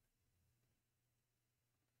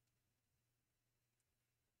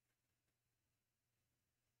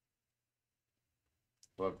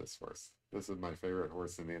 Love this horse. This is my favorite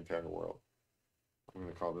horse in the entire world. I'm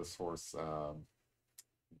going to call this horse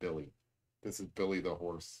Billy. This is Billy the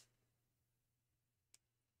horse.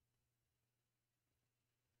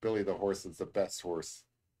 Billy the horse is the best horse.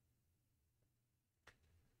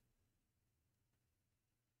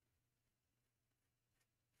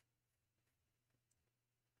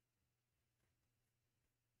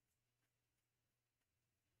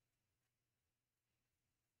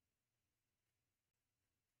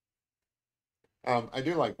 I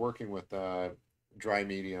do like working with dry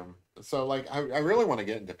medium. So like I really want to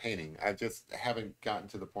get into painting. I just haven't gotten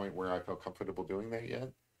to the point where I feel comfortable doing that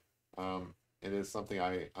yet. It is something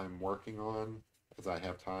I'm working on as I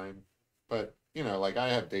have time. But like I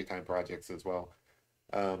have daytime projects as well.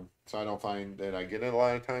 So I don't find that I get a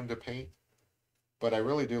lot of time to paint. But I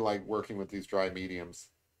really do like working with these dry mediums,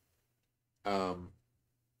 um,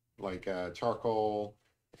 like charcoal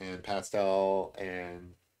and pastel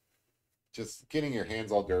and just getting your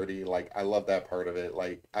hands all dirty. Like I love that part of it.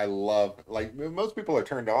 Like I love like most people are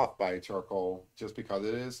turned off by charcoal just because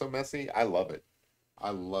it is so messy. I love it.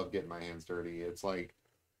 I love getting my hands dirty. It's like,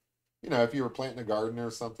 if you were planting a garden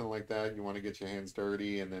or something like that, you want to get your hands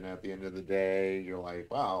dirty, and then at the end of the day, you're like,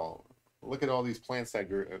 wow, look at all these plants that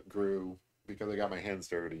grew because I got my hands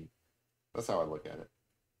dirty. That's how I look at it.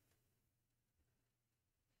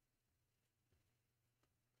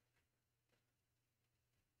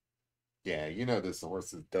 Yeah, this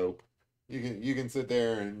horse is dope. You can sit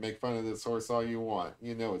there and make fun of this horse all you want.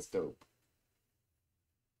 It's dope.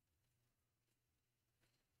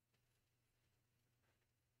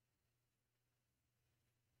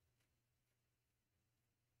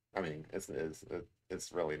 I mean,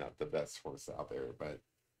 it's really not the best horse out there, but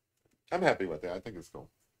I'm happy with it. I think it's cool.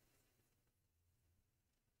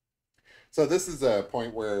 So this is a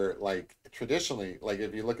point where, like, traditionally, like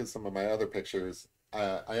if you look at some of my other pictures,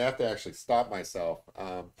 I have to actually stop myself.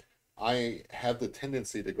 I have the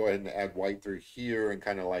tendency to go ahead and add white through here and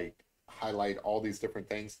kind of like highlight all these different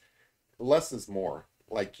things. less is more.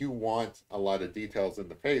 Like you want a lot of details in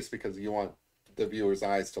the face because you want the viewer's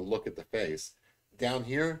eyes to look at the face. Down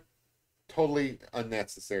here, totally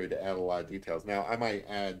unnecessary to add a lot of details. Now, I might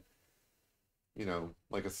add,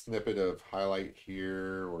 like a snippet of highlight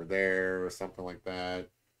here or there or something like that,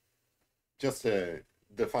 just to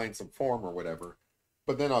define some form or whatever.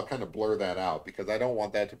 But then I'll kind of blur that out because I don't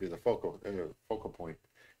want that to be the focal point.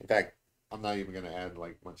 In fact, I'm not even going to add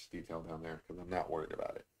like much detail down there because I'm not worried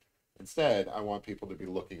about it. Instead, I want people to be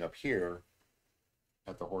looking up here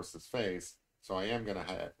at the horse's face. So I am going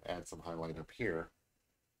to add some highlight up here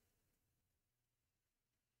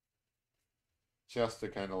just to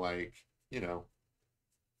kind of like, you know,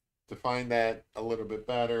 define that a little bit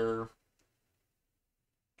better,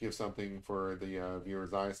 give something for the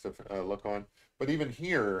viewer's eyes to look on. But even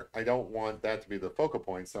here, I don't want that to be the focal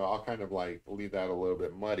point, so I'll kind of like leave that a little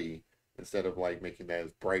bit muddy instead of like making that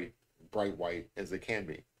as bright white as it can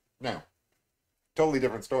be. Now, totally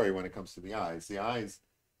different story when it comes to the eyes. The eyes,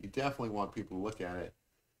 you definitely want people to look at it.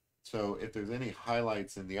 So if there's any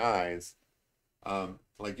highlights in the eyes,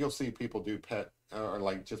 like you'll see people do pet or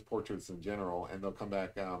like just portraits in general, and they'll come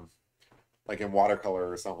back like in watercolor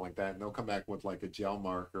or something like that, and they'll come back with like a gel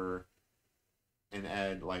marker and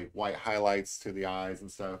add like white highlights to the eyes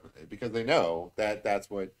and stuff because they know that that's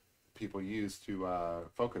what people use to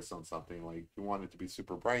focus on something. Like you want it to be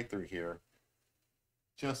super bright through here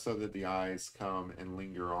just so that the eyes come and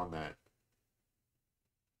linger on that.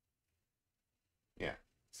 Yeah.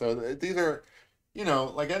 So these are,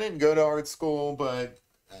 like I didn't go to art school, but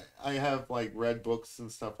I have like read books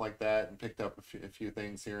and stuff like that and picked up a few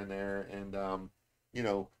things here and there. And, you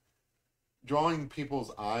know, drawing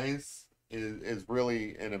people's eyes is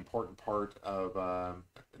really an important part of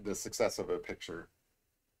the success of a picture.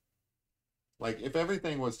 Like if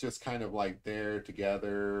everything was just kind of like there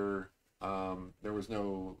together, there was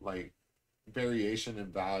no like variation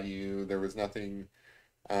in value, there was nothing,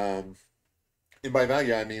 um, and by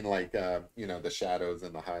value, I mean like the shadows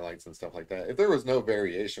and the highlights and stuff like that. If there was no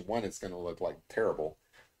variation, one, it's going to look like terrible.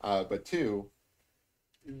 But two,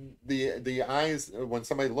 the eyes when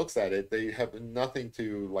somebody looks at it, they have nothing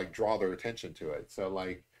to like draw their attention to it. So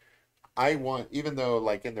like I want, even though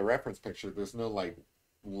like in the reference picture, there's no like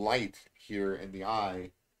light here in the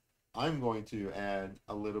eye, I'm going to add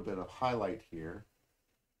a little bit of highlight here,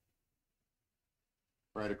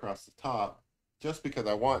 right across the top, just because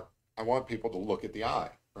I want people to look at the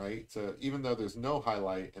eye, right? So even though there's no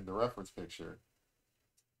highlight in the reference picture,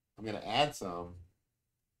 I'm going to add some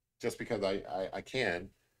just because I can,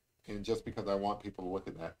 and just because I want people to look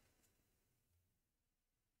at that.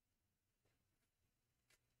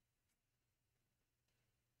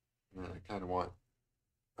 And I kind of want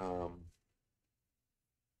um,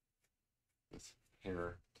 this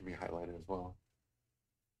hair to be highlighted as well,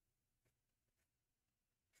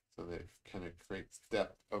 so that it kind of creates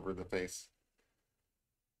depth over the face.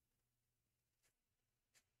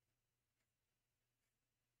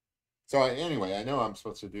 So anyway, I know I'm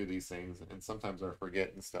supposed to do these things, and sometimes I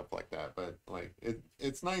forget and stuff like that. But like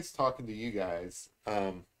it's nice talking to you guys.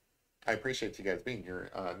 I appreciate you guys being here,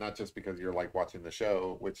 not just because you're like watching the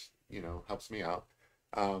show, which helps me out,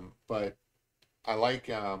 but I like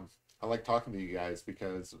I like talking to you guys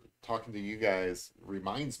because talking to you guys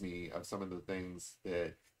reminds me of some of the things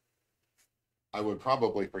that I would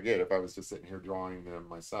probably forget if I was just sitting here drawing them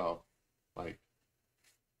myself. Like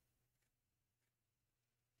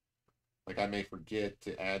like I may forget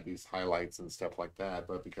to add these highlights and stuff like that,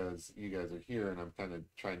 but because you guys are here and I'm kind of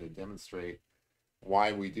trying to demonstrate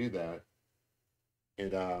why we do that,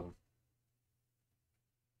 it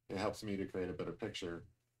it helps me to create a better picture,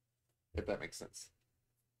 if that makes sense.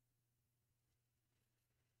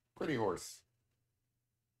 Pretty horse.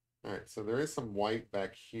 All right, so there is some white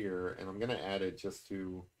back here, and I'm going to add it just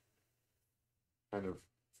to kind of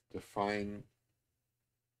define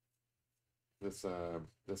this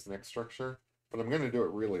next structure. But I'm going to do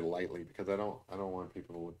it really lightly because I don't want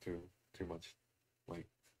people to look too much. Like,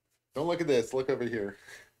 don't look at this. Look over here.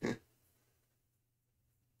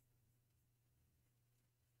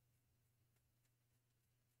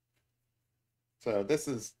 So this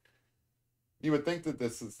is, you would think that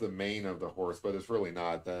this is the mane of the horse, but it's really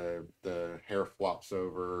not. The hair flops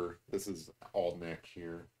over. This is all neck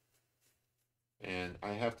here. And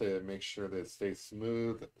I have to make sure that it stays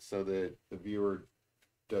smooth so that the viewer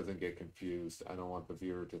doesn't get confused. I don't want the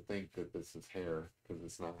viewer to think that this is hair because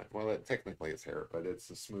it's not. Well, it technically is hair, but it's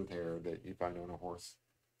the smooth hair that you find on a horse.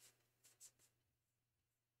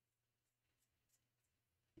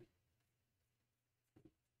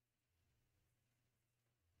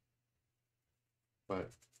 But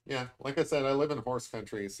Yeah, like I said, I live in horse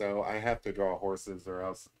country, so I have to draw horses, or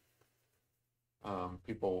else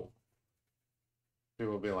people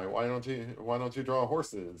will be like, why don't you draw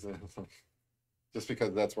horses? And it's like, just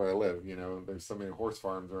because that's where I live, you know. There's so many horse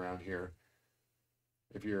farms around here.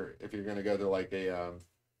 If you're gonna go to like a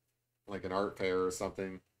like an art fair or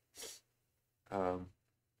something, um,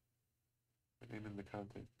 name in the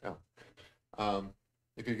content. Oh, um,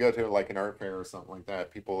 if you go to like an art fair or something like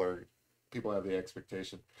that, people have the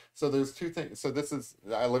expectation. So there's two things. So this is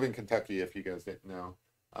I live in Kentucky, if you guys didn't know.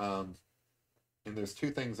 Um, and there's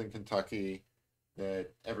two things in Kentucky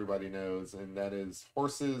that everybody knows, and that is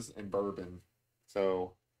horses and bourbon.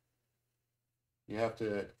 So you have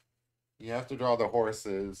to you have to draw the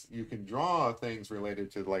horses. You can draw things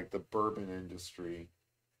related to like the bourbon industry.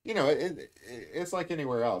 You know, it's like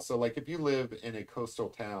anywhere else. So like if you live in a coastal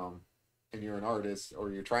town and you're an artist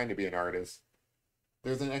or you're trying to be an artist,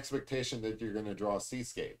 there's an expectation that you're going to draw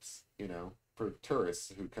seascapes, you know, for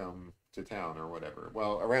tourists who come to town or whatever.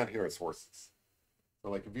 Well, around here it's horses. So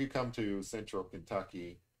like if you come to central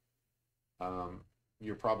Kentucky, um,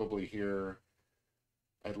 you're probably here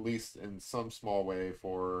at least in some small way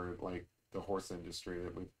for like the horse industry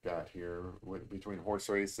that we've got here with, between horse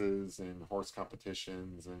races and horse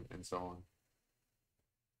competitions and so on.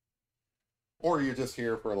 Or you're just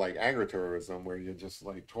here for like agritourism where you're just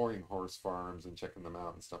like touring horse farms and checking them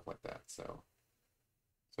out and stuff like that. So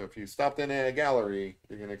if you stopped in a gallery,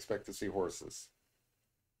 you're gonna expect to see horses.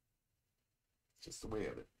 It's just the way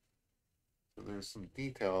of it. So there's some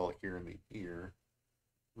detail here in the ear.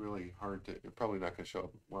 Really hard to, probably not gonna show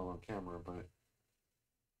up well on camera, but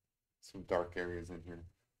some dark areas in here.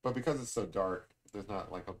 But because it's so dark, there's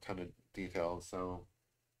not like a ton of detail. So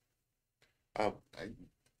um, I,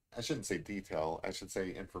 I shouldn't say detail. I should say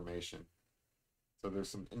information. So there's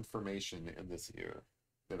some information in this ear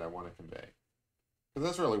that I want to convey. Because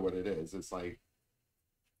that's really what it is. It's like,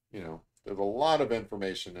 you know, there's a lot of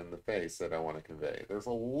information in the face that I want to convey. There's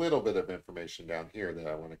a little bit of information down here that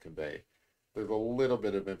I want to convey. There's a little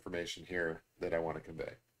bit of information here that I want to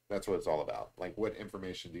convey. That's what it's all about. Like, what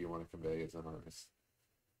information do you want to convey as an artist?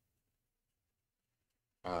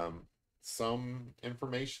 Um, some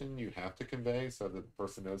information you have to convey so that the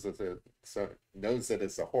person knows that knows that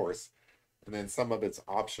it's a horse, and then some of it's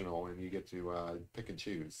optional, and you get to pick and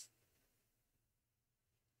choose.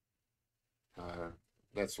 Uh,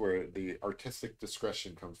 that's where the artistic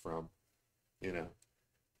discretion comes from. You know,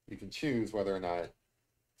 you can choose whether or not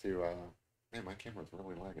to. Man, my camera's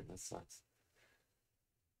really lagging. This sucks.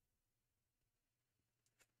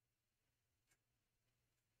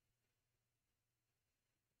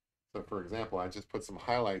 So, for example, I just put some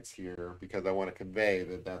highlights here because I want to convey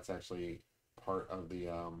that that's actually part of the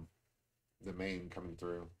mane coming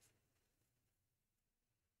through,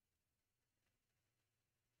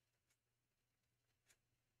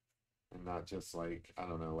 and not just like I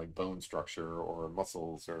don't know, like bone structure or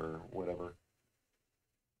muscles or whatever.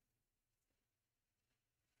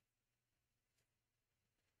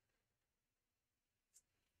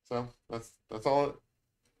 So that's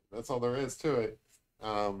all there is to it.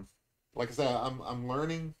 Um, like I said, I'm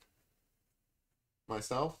learning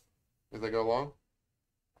myself as I go along.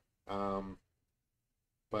 Um,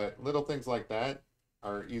 but little things like that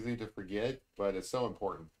are easy to forget, but it's so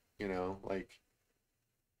important. You know, like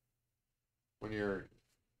when you're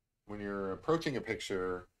when you're approaching a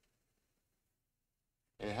picture,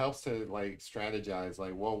 it helps to like strategize.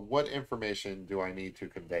 Like, well, what information do I need to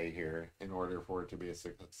convey here in order for it to be a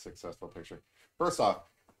successful picture? First off,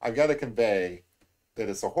 I've got to convey that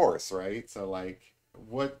it's a horse, right? So like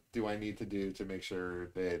what do I need to do to make sure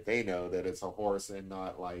that they know that it's a horse and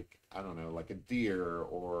not like, I don't know, like a deer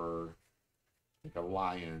or like a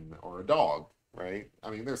lion or a dog, right? I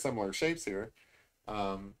mean, there's similar shapes here.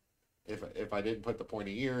 Um, if I didn't put the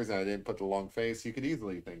pointy ears and I didn't put the long face, you could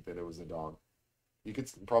easily think that it was a dog. You could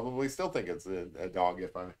probably still think it's a dog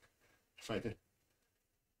if I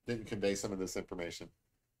didn't convey some of this information.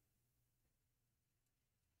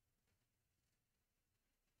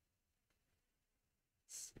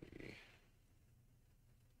 Let's see.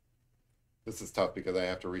 This is tough because I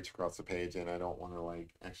have to reach across the page and I don't want to like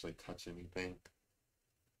actually touch anything.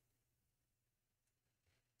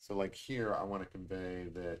 So like here, I want to convey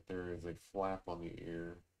that there is a flap on the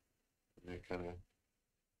ear and it kind of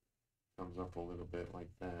comes up a little bit like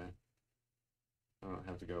that. I don't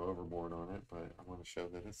have to go overboard on it, but I want to show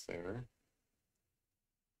that it's there.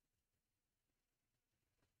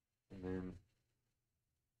 And then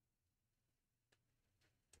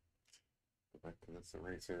go back to this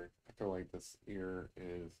eraser. I feel like this ear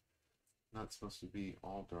is not supposed to be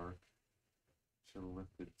all dark. Should have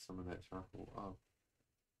lifted some of that charcoal up.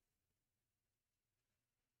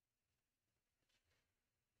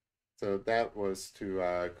 So that was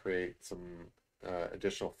to create some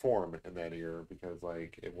additional form in that ear because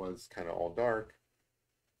like it was kind of all dark.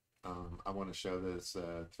 I want to show this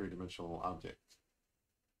three-dimensional object.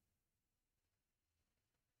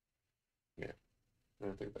 Yeah,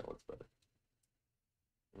 I think that looks better.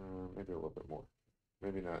 Maybe a little bit more.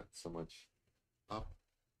 Maybe not so much up.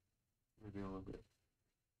 Maybe a little bit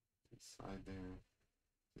side there.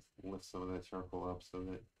 Just lift some of that charcoal up so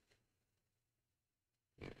that,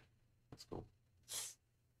 yeah, that's cool.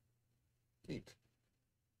 Neat.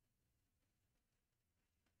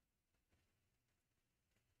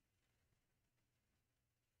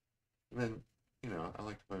 And then, I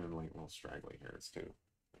like to put in like little straggly hairs too.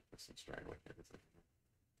 Like there's some straggly hairs in here.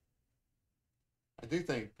 I do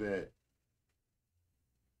think that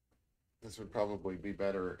this would probably be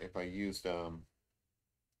better if I used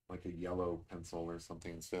like a yellow pencil or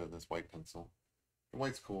something instead of this white pencil. The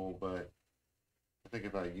white's cool, but I think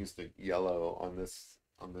if I used a yellow on this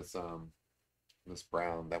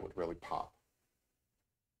brown, that would really pop.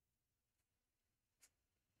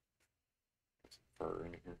 There's some fur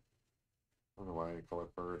in here. I don't know why I call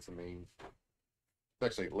it fur. It's a mane. It's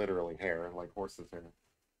actually literally hair, like horse's hair.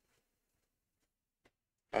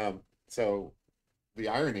 So the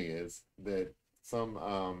irony is that some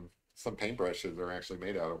paintbrushes are actually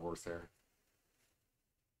made out of horsehair.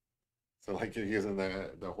 So like you're using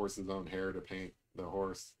the horse's own hair to paint the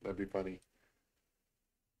horse. That'd be funny.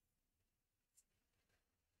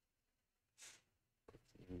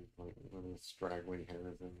 Like little straggly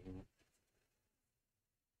hairs in here.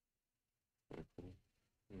 Okay.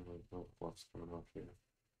 Like no fluffs coming off here.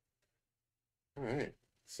 All right.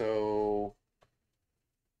 So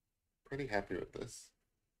pretty happy with this.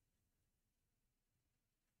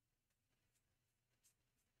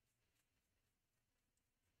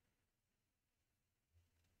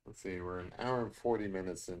 Let's see, we're an hour and 40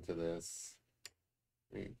 minutes into this.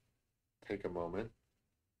 Let me take a moment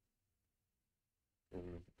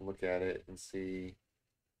and look at it and see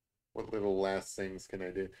what little last things can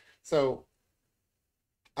I do. So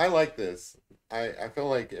I like this. I feel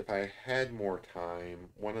like if I had more time,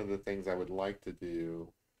 one of the things I would like to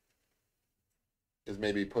do is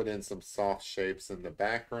maybe put in some soft shapes in the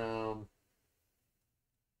background,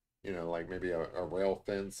 like maybe a rail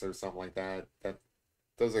fence or something like that.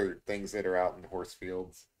 Those are things that are out in horse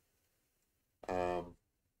fields. Um,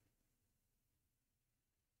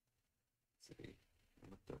 let's see, I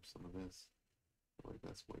looked up some of this. Like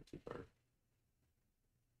that's way too far.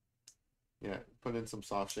 Yeah, put in some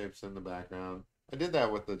soft shapes in the background. I did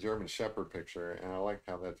that with the German Shepherd picture, and I liked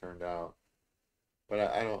how that turned out. But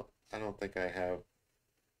I don't think I have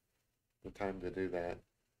the time to do that,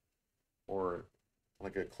 or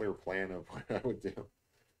like a clear plan of what I would do.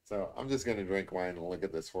 So I'm just gonna drink wine and look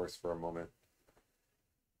at this horse for a moment.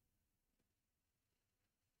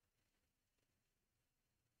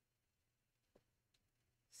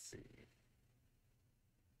 Let's see,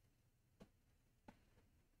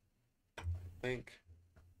 I think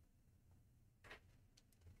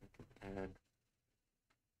I can add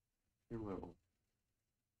a few little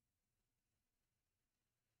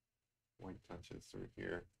white touches through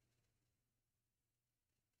here.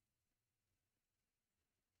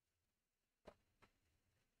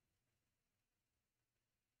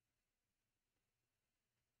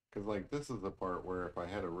 Because like this is the part where if I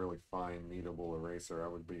had a really fine kneadable eraser, I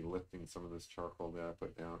would be lifting some of this charcoal that I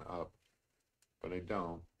put down up, but I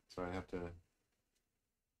don't. So I have to,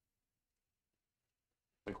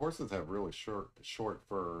 like horses have really short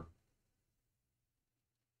fur,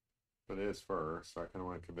 but it is fur, so I kind of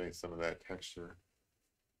want to convey some of that texture.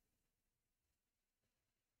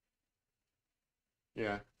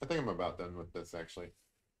 Yeah, I think I'm about done with this actually.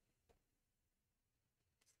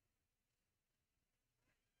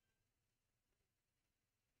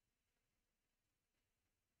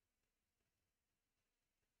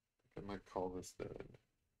 I might call this the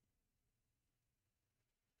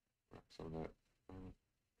some of that.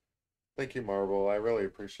 Thank you, Marvel. I really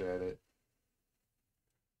appreciate it.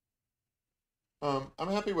 I'm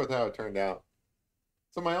happy with how it turned out.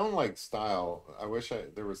 So my own like style, I wish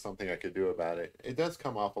there was something I could do about it. It does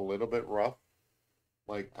come off a little bit rough.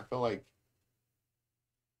 Like I feel like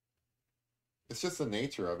it's just the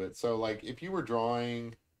nature of it. So like if you were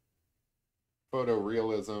drawing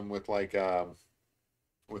photorealism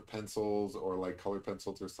with pencils or like color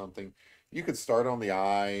pencils or something, you could start on the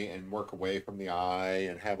eye and work away from the eye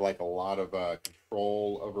and have like a lot of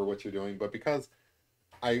control over what you're doing. But because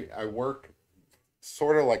I work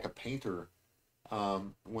sort of like a painter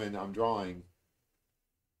when I'm drawing,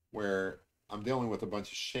 where I'm dealing with a bunch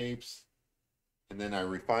of shapes and then I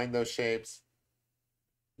refine those shapes.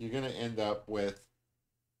 you're gonna end up with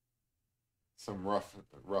some rough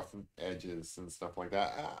edges and stuff like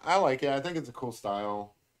that. I like it. I think it's a cool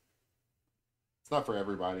style. It's not for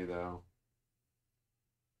everybody though.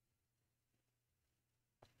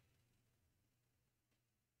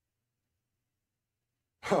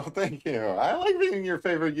 Oh, thank you. I like being your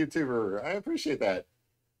favorite YouTuber. I appreciate that.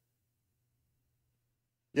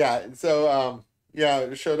 Yeah, so yeah,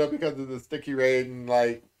 it showed up because of the sticky raid and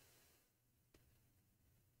like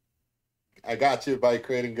I got you by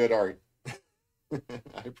creating good art.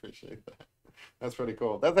 I appreciate that. That's pretty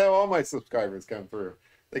cool. That's how all my subscribers come through.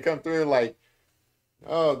 They come through like,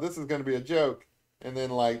 oh, this is gonna be a joke. And then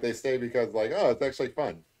like they stay because like, oh, it's actually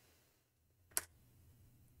fun.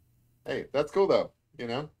 Hey, that's cool though, you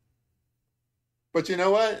know? But you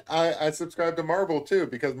know what? I subscribe to Marvel too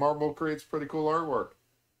because Marvel creates pretty cool artwork.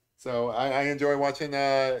 So I enjoy watching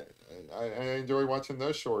I enjoy watching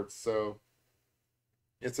those shorts. So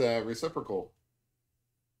it's a reciprocal.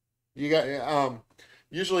 You got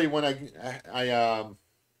usually when I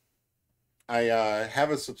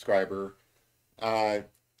have a subscriber, uh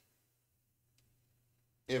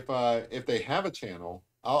if they have a channel,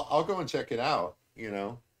 I'll go and check it out, you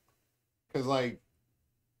know, because like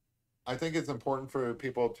I think it's important for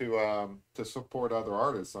people to support other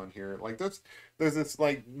artists on here. Like there's this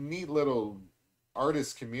like neat little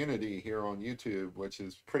artist community here on YouTube, which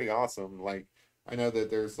is pretty awesome. Like I know that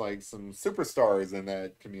there's like some superstars in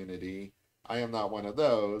that community. I am not one of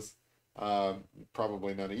those.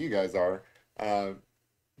 Probably none of you guys are. Uh,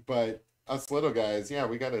 but us little guys, yeah,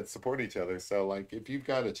 we got to support each other. So like if you've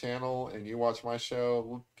got a channel and you watch my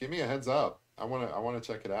show, give me a heads up. I want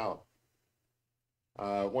to check it out.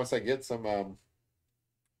 Once I get some, I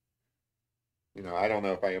don't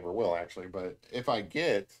know if I ever will actually, but if I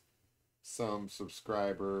get some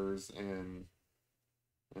subscribers and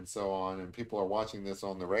so on, and people are watching this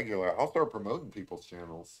on the regular, I'll start promoting people's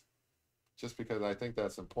channels just because I think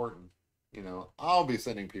that's important. I'll be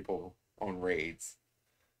sending people on raids.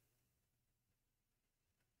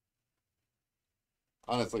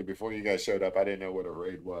 Honestly, before you guys showed up, I didn't know what a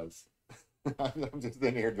raid was. I'm just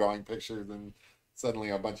in here drawing pictures, and suddenly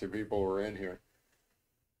a bunch of people were in here.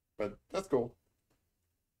 But that's cool.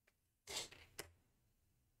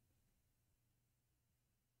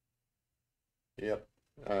 Yep.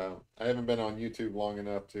 I haven't been on YouTube long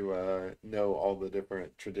enough to know all the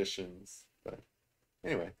different traditions. But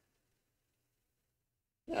anyway,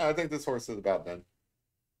 yeah, I think this horse is about done.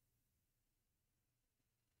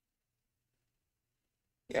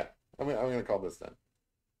 Yeah, I'm gonna call this done.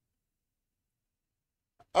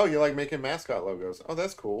 Oh, you like making mascot logos? Oh,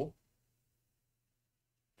 that's cool.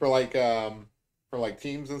 For like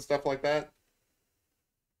teams and stuff like that.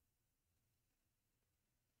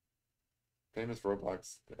 Famous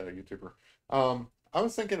Roblox YouTuber. I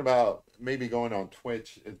was thinking about maybe going on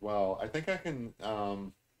Twitch as well. I think I can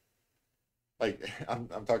like I'm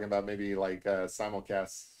talking about maybe like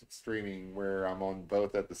simulcast streaming where I'm on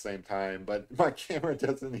both at the same time, but my camera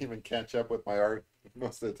doesn't even catch up with my art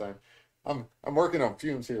most of the time. I'm working on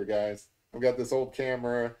fumes here, guys. I've got this old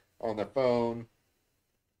camera on the phone.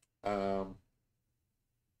 Um,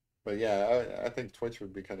 but yeah, I think Twitch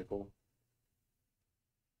would be kind of cool.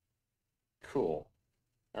 Cool.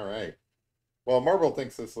 All right. Well, Marvel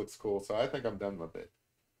thinks this looks cool, so I think I'm done with it.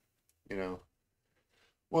 You know,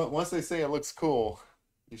 once they say it looks cool,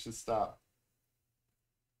 you should stop.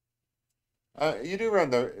 You do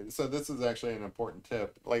run so this is actually an important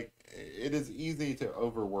tip. Like, it is easy to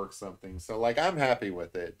overwork something. So, like, I'm happy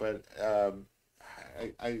with it, but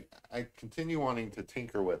I continue wanting to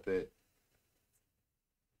tinker with it.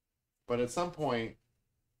 But at some point,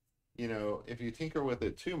 if you tinker with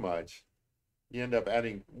it too much, you end up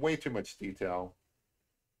adding way too much detail.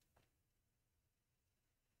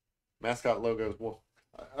 Mascot logos. Well,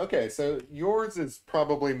 okay, so yours is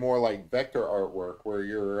probably more like vector artwork where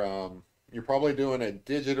you're probably doing it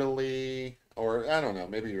digitally, or I don't know,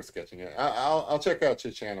 maybe you're sketching it. I'll check out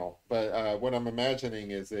your channel, but what I'm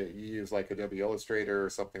imagining is that you use like Adobe Illustrator or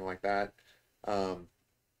something like that. Um,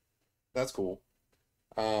 that's cool.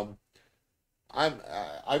 Um,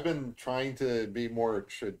 I've been trying to be more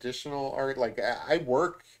traditional art. Like I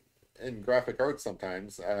work in graphic art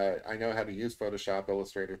sometimes. I know how to use Photoshop,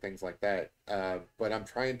 Illustrator, things like that. But I'm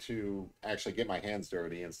trying to actually get my hands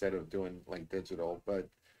dirty instead of doing like digital. But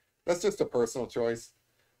that's just a personal choice.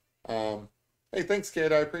 Um, hey, thanks,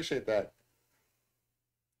 kid. I appreciate that.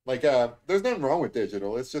 Like, there's nothing wrong with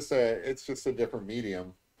digital. It's just a different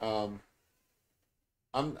medium.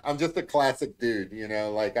 I'm just a classic dude,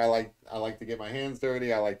 like I like to get my hands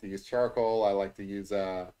dirty. I like to use charcoal. I like to use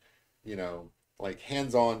like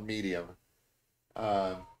hands-on medium.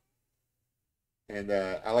 And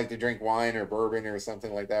I like to drink wine or bourbon or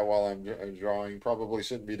something like that while I'm drawing. Probably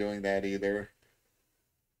shouldn't be doing that either.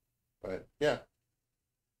 But yeah,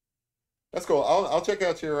 that's cool. I'll check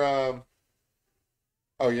out your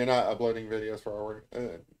oh, you're not uploading videos for our work.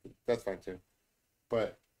 That's fine too.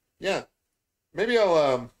 But yeah, maybe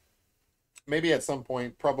I'll maybe at some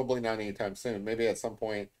point, probably not anytime soon. Maybe at some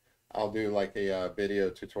point I'll do like a video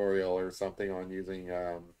tutorial or something on using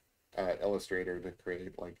Illustrator to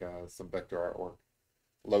create like some vector artwork,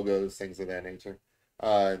 logos, things of that nature.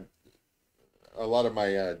 Uh, a lot of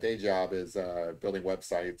my day job is building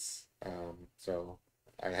websites, so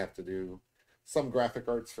I have to do some graphic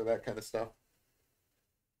arts for that kind of stuff.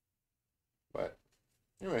 But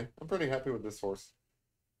anyway, I'm pretty happy with this horse.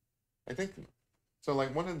 I think so.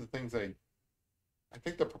 Like one of the things I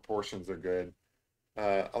think the proportions are good.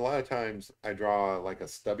 A lot of times I draw like a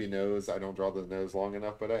stubby nose. I don't draw the nose long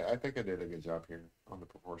enough, but I think I did a good job here on the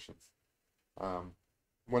proportions. Um,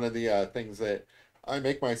 one of the things that I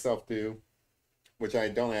make myself do, which I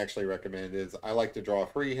don't actually recommend, is I like to draw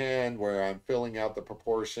freehand where I'm filling out the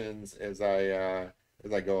proportions as I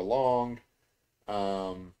go along.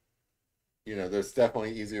 Um, there's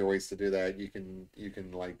definitely easier ways to do that. You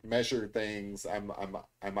can like measure things. I'm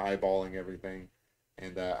eyeballing everything.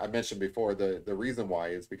 And I mentioned before the reason why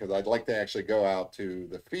is because I'd like to actually go out to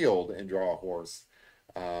the field and draw a horse,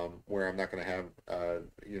 where I'm not going to have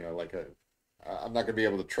like a I'm not going to be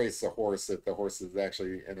able to trace the horse if the horse is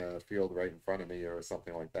actually in a field right in front of me or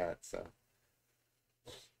something like that. So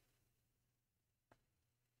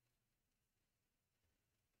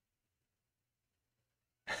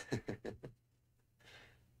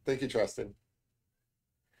thank you, Trustin.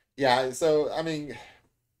 Yeah, so I mean,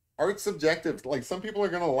 art's subjective. Like some people are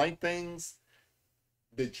going to like things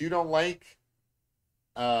that you don't like.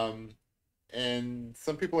 Um, and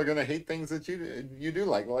some people are going to hate things that you do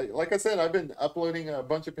like I said, I've been uploading a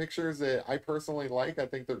bunch of pictures that I personally like. I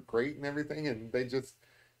think they're great and everything, and they just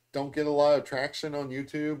don't get a lot of traction on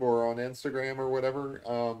YouTube or on Instagram or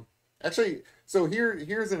whatever. Actually, so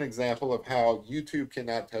here's an example of how YouTube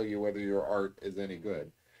cannot tell you whether your art is any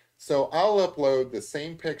good. So I'll upload the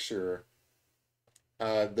same picture,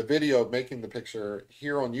 the video of making the picture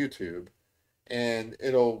here on YouTube, and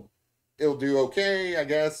it'll do okay, I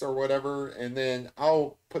guess, or whatever. And then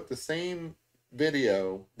I'll put the same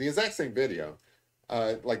video, the exact same video,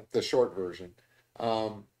 like the short version.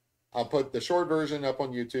 Um, I'll put the short version up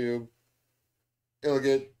on YouTube. It'll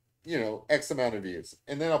get, X amount of views.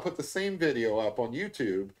 And then I'll put the same video up on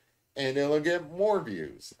YouTube and it'll get more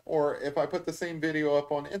views. Or if I put the same video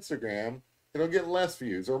up on Instagram, it'll get less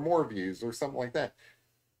views or more views or something like that.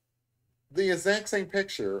 The exact same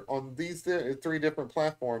picture on these three different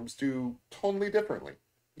platforms do totally differently.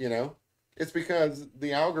 You know, it's because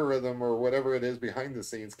the algorithm or whatever it is behind the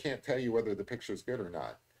scenes can't tell you whether the picture's good or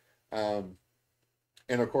not. Um,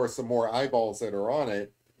 and of course, the more eyeballs that are on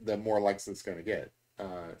it, the more likes it's going to get.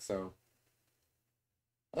 So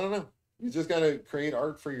I don't know. You just got to create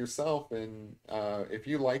art for yourself, and if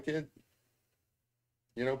you like it,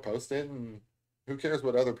 post it, and who cares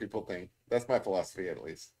what other people think? That's my philosophy, at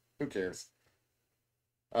least. Who cares?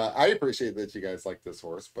 I appreciate that you guys like this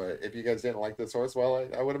horse, but if you guys didn't like this horse, well,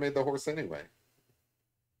 I would have made the horse anyway.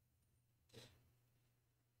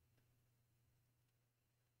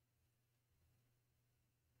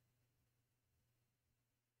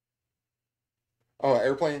 Oh,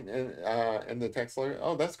 airplane and the text layer.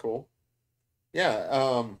 Oh, that's cool.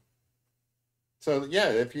 Yeah. So yeah,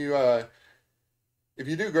 if you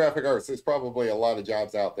do graphic arts, there's probably a lot of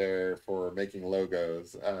jobs out there for making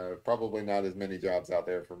logos. Probably not as many jobs out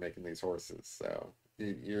there for making these horses. So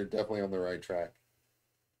you're definitely on the right track.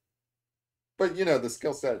 But the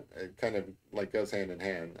skill set kind of like goes hand in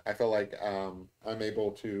hand. I feel like I'm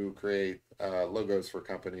able to create logos for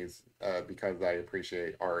companies because I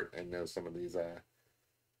appreciate art and know some of these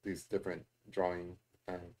different drawing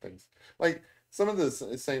things. Like some of the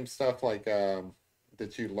same stuff like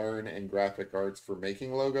that you learn in graphic arts for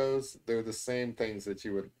making logos. They're the same things that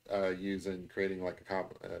you would use in creating like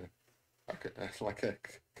like a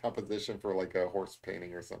composition for like a horse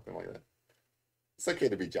painting or something like that. It's okay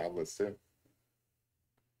to be jobless too.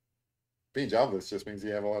 Being jobless just means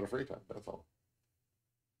you have a lot of free time. That's all.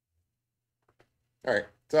 All right.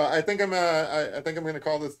 So I think I'm gonna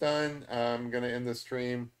call this done. I'm gonna end the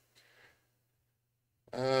stream.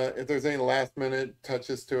 If there's any last minute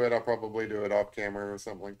touches to it, I'll probably do it off camera or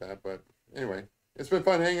something like that. But anyway, it's been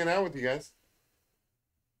fun hanging out with you guys.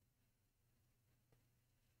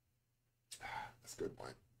 That's a good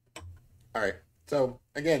one. All right. So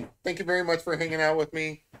again, thank you very much for hanging out with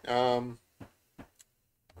me. Let's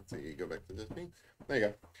see, go back to this thing. There you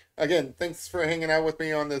go. again, thanks for hanging out with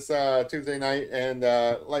me on this Tuesday night. And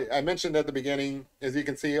like I mentioned at the beginning, as you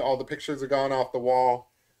can see, all the pictures are gone off the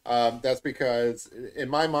wall. That's because, in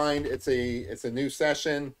my mind, it's a new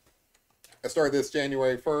session. I started this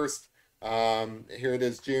January 1st. Here it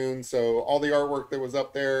is June. So all the artwork that was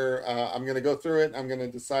up there, I'm going to go through it. I'm going to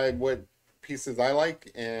decide what pieces I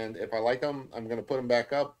like, and if I like them, I'm going to put them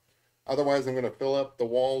back up. Otherwise, I'm going to fill up the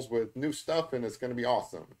walls with new stuff, and it's going to be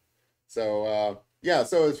awesome. So yeah.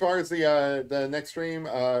 So as far as the next stream,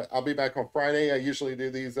 I'll be back on Friday. I usually do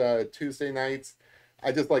these Tuesday nights.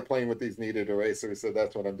 I just like playing with these kneaded erasers, so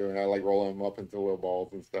that's what I'm doing. I like rolling them up into little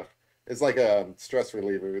balls and stuff. It's like a stress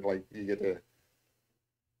reliever. Like you get to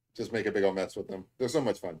just make a big old mess with them. They're so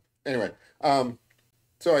much fun. Anyway,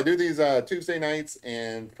 so I do these Tuesday nights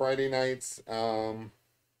and Friday nights,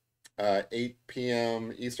 8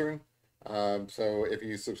 p.m. Eastern. So if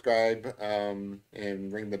you subscribe and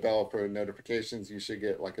ring the bell for notifications, you should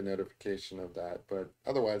get like a notification of that. But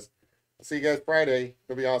otherwise, I'll see you guys Friday.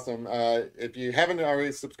 It'll be awesome. If you haven't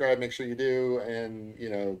already subscribed, make sure you do, and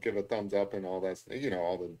give a thumbs up and all that,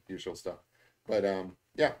 all the usual stuff. But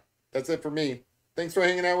yeah, that's it for me. Thanks for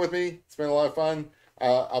hanging out with me. It's been a lot of fun.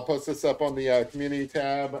 I'll post this up on the community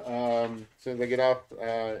tab as soon as I get off,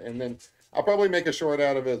 and then I'll probably make a short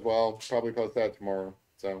out of it as well. Probably post that tomorrow.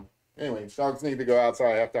 So anyway, dogs need to go out, so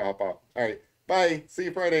I have to hop off. All right, bye. See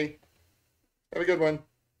you Friday. Have a good one.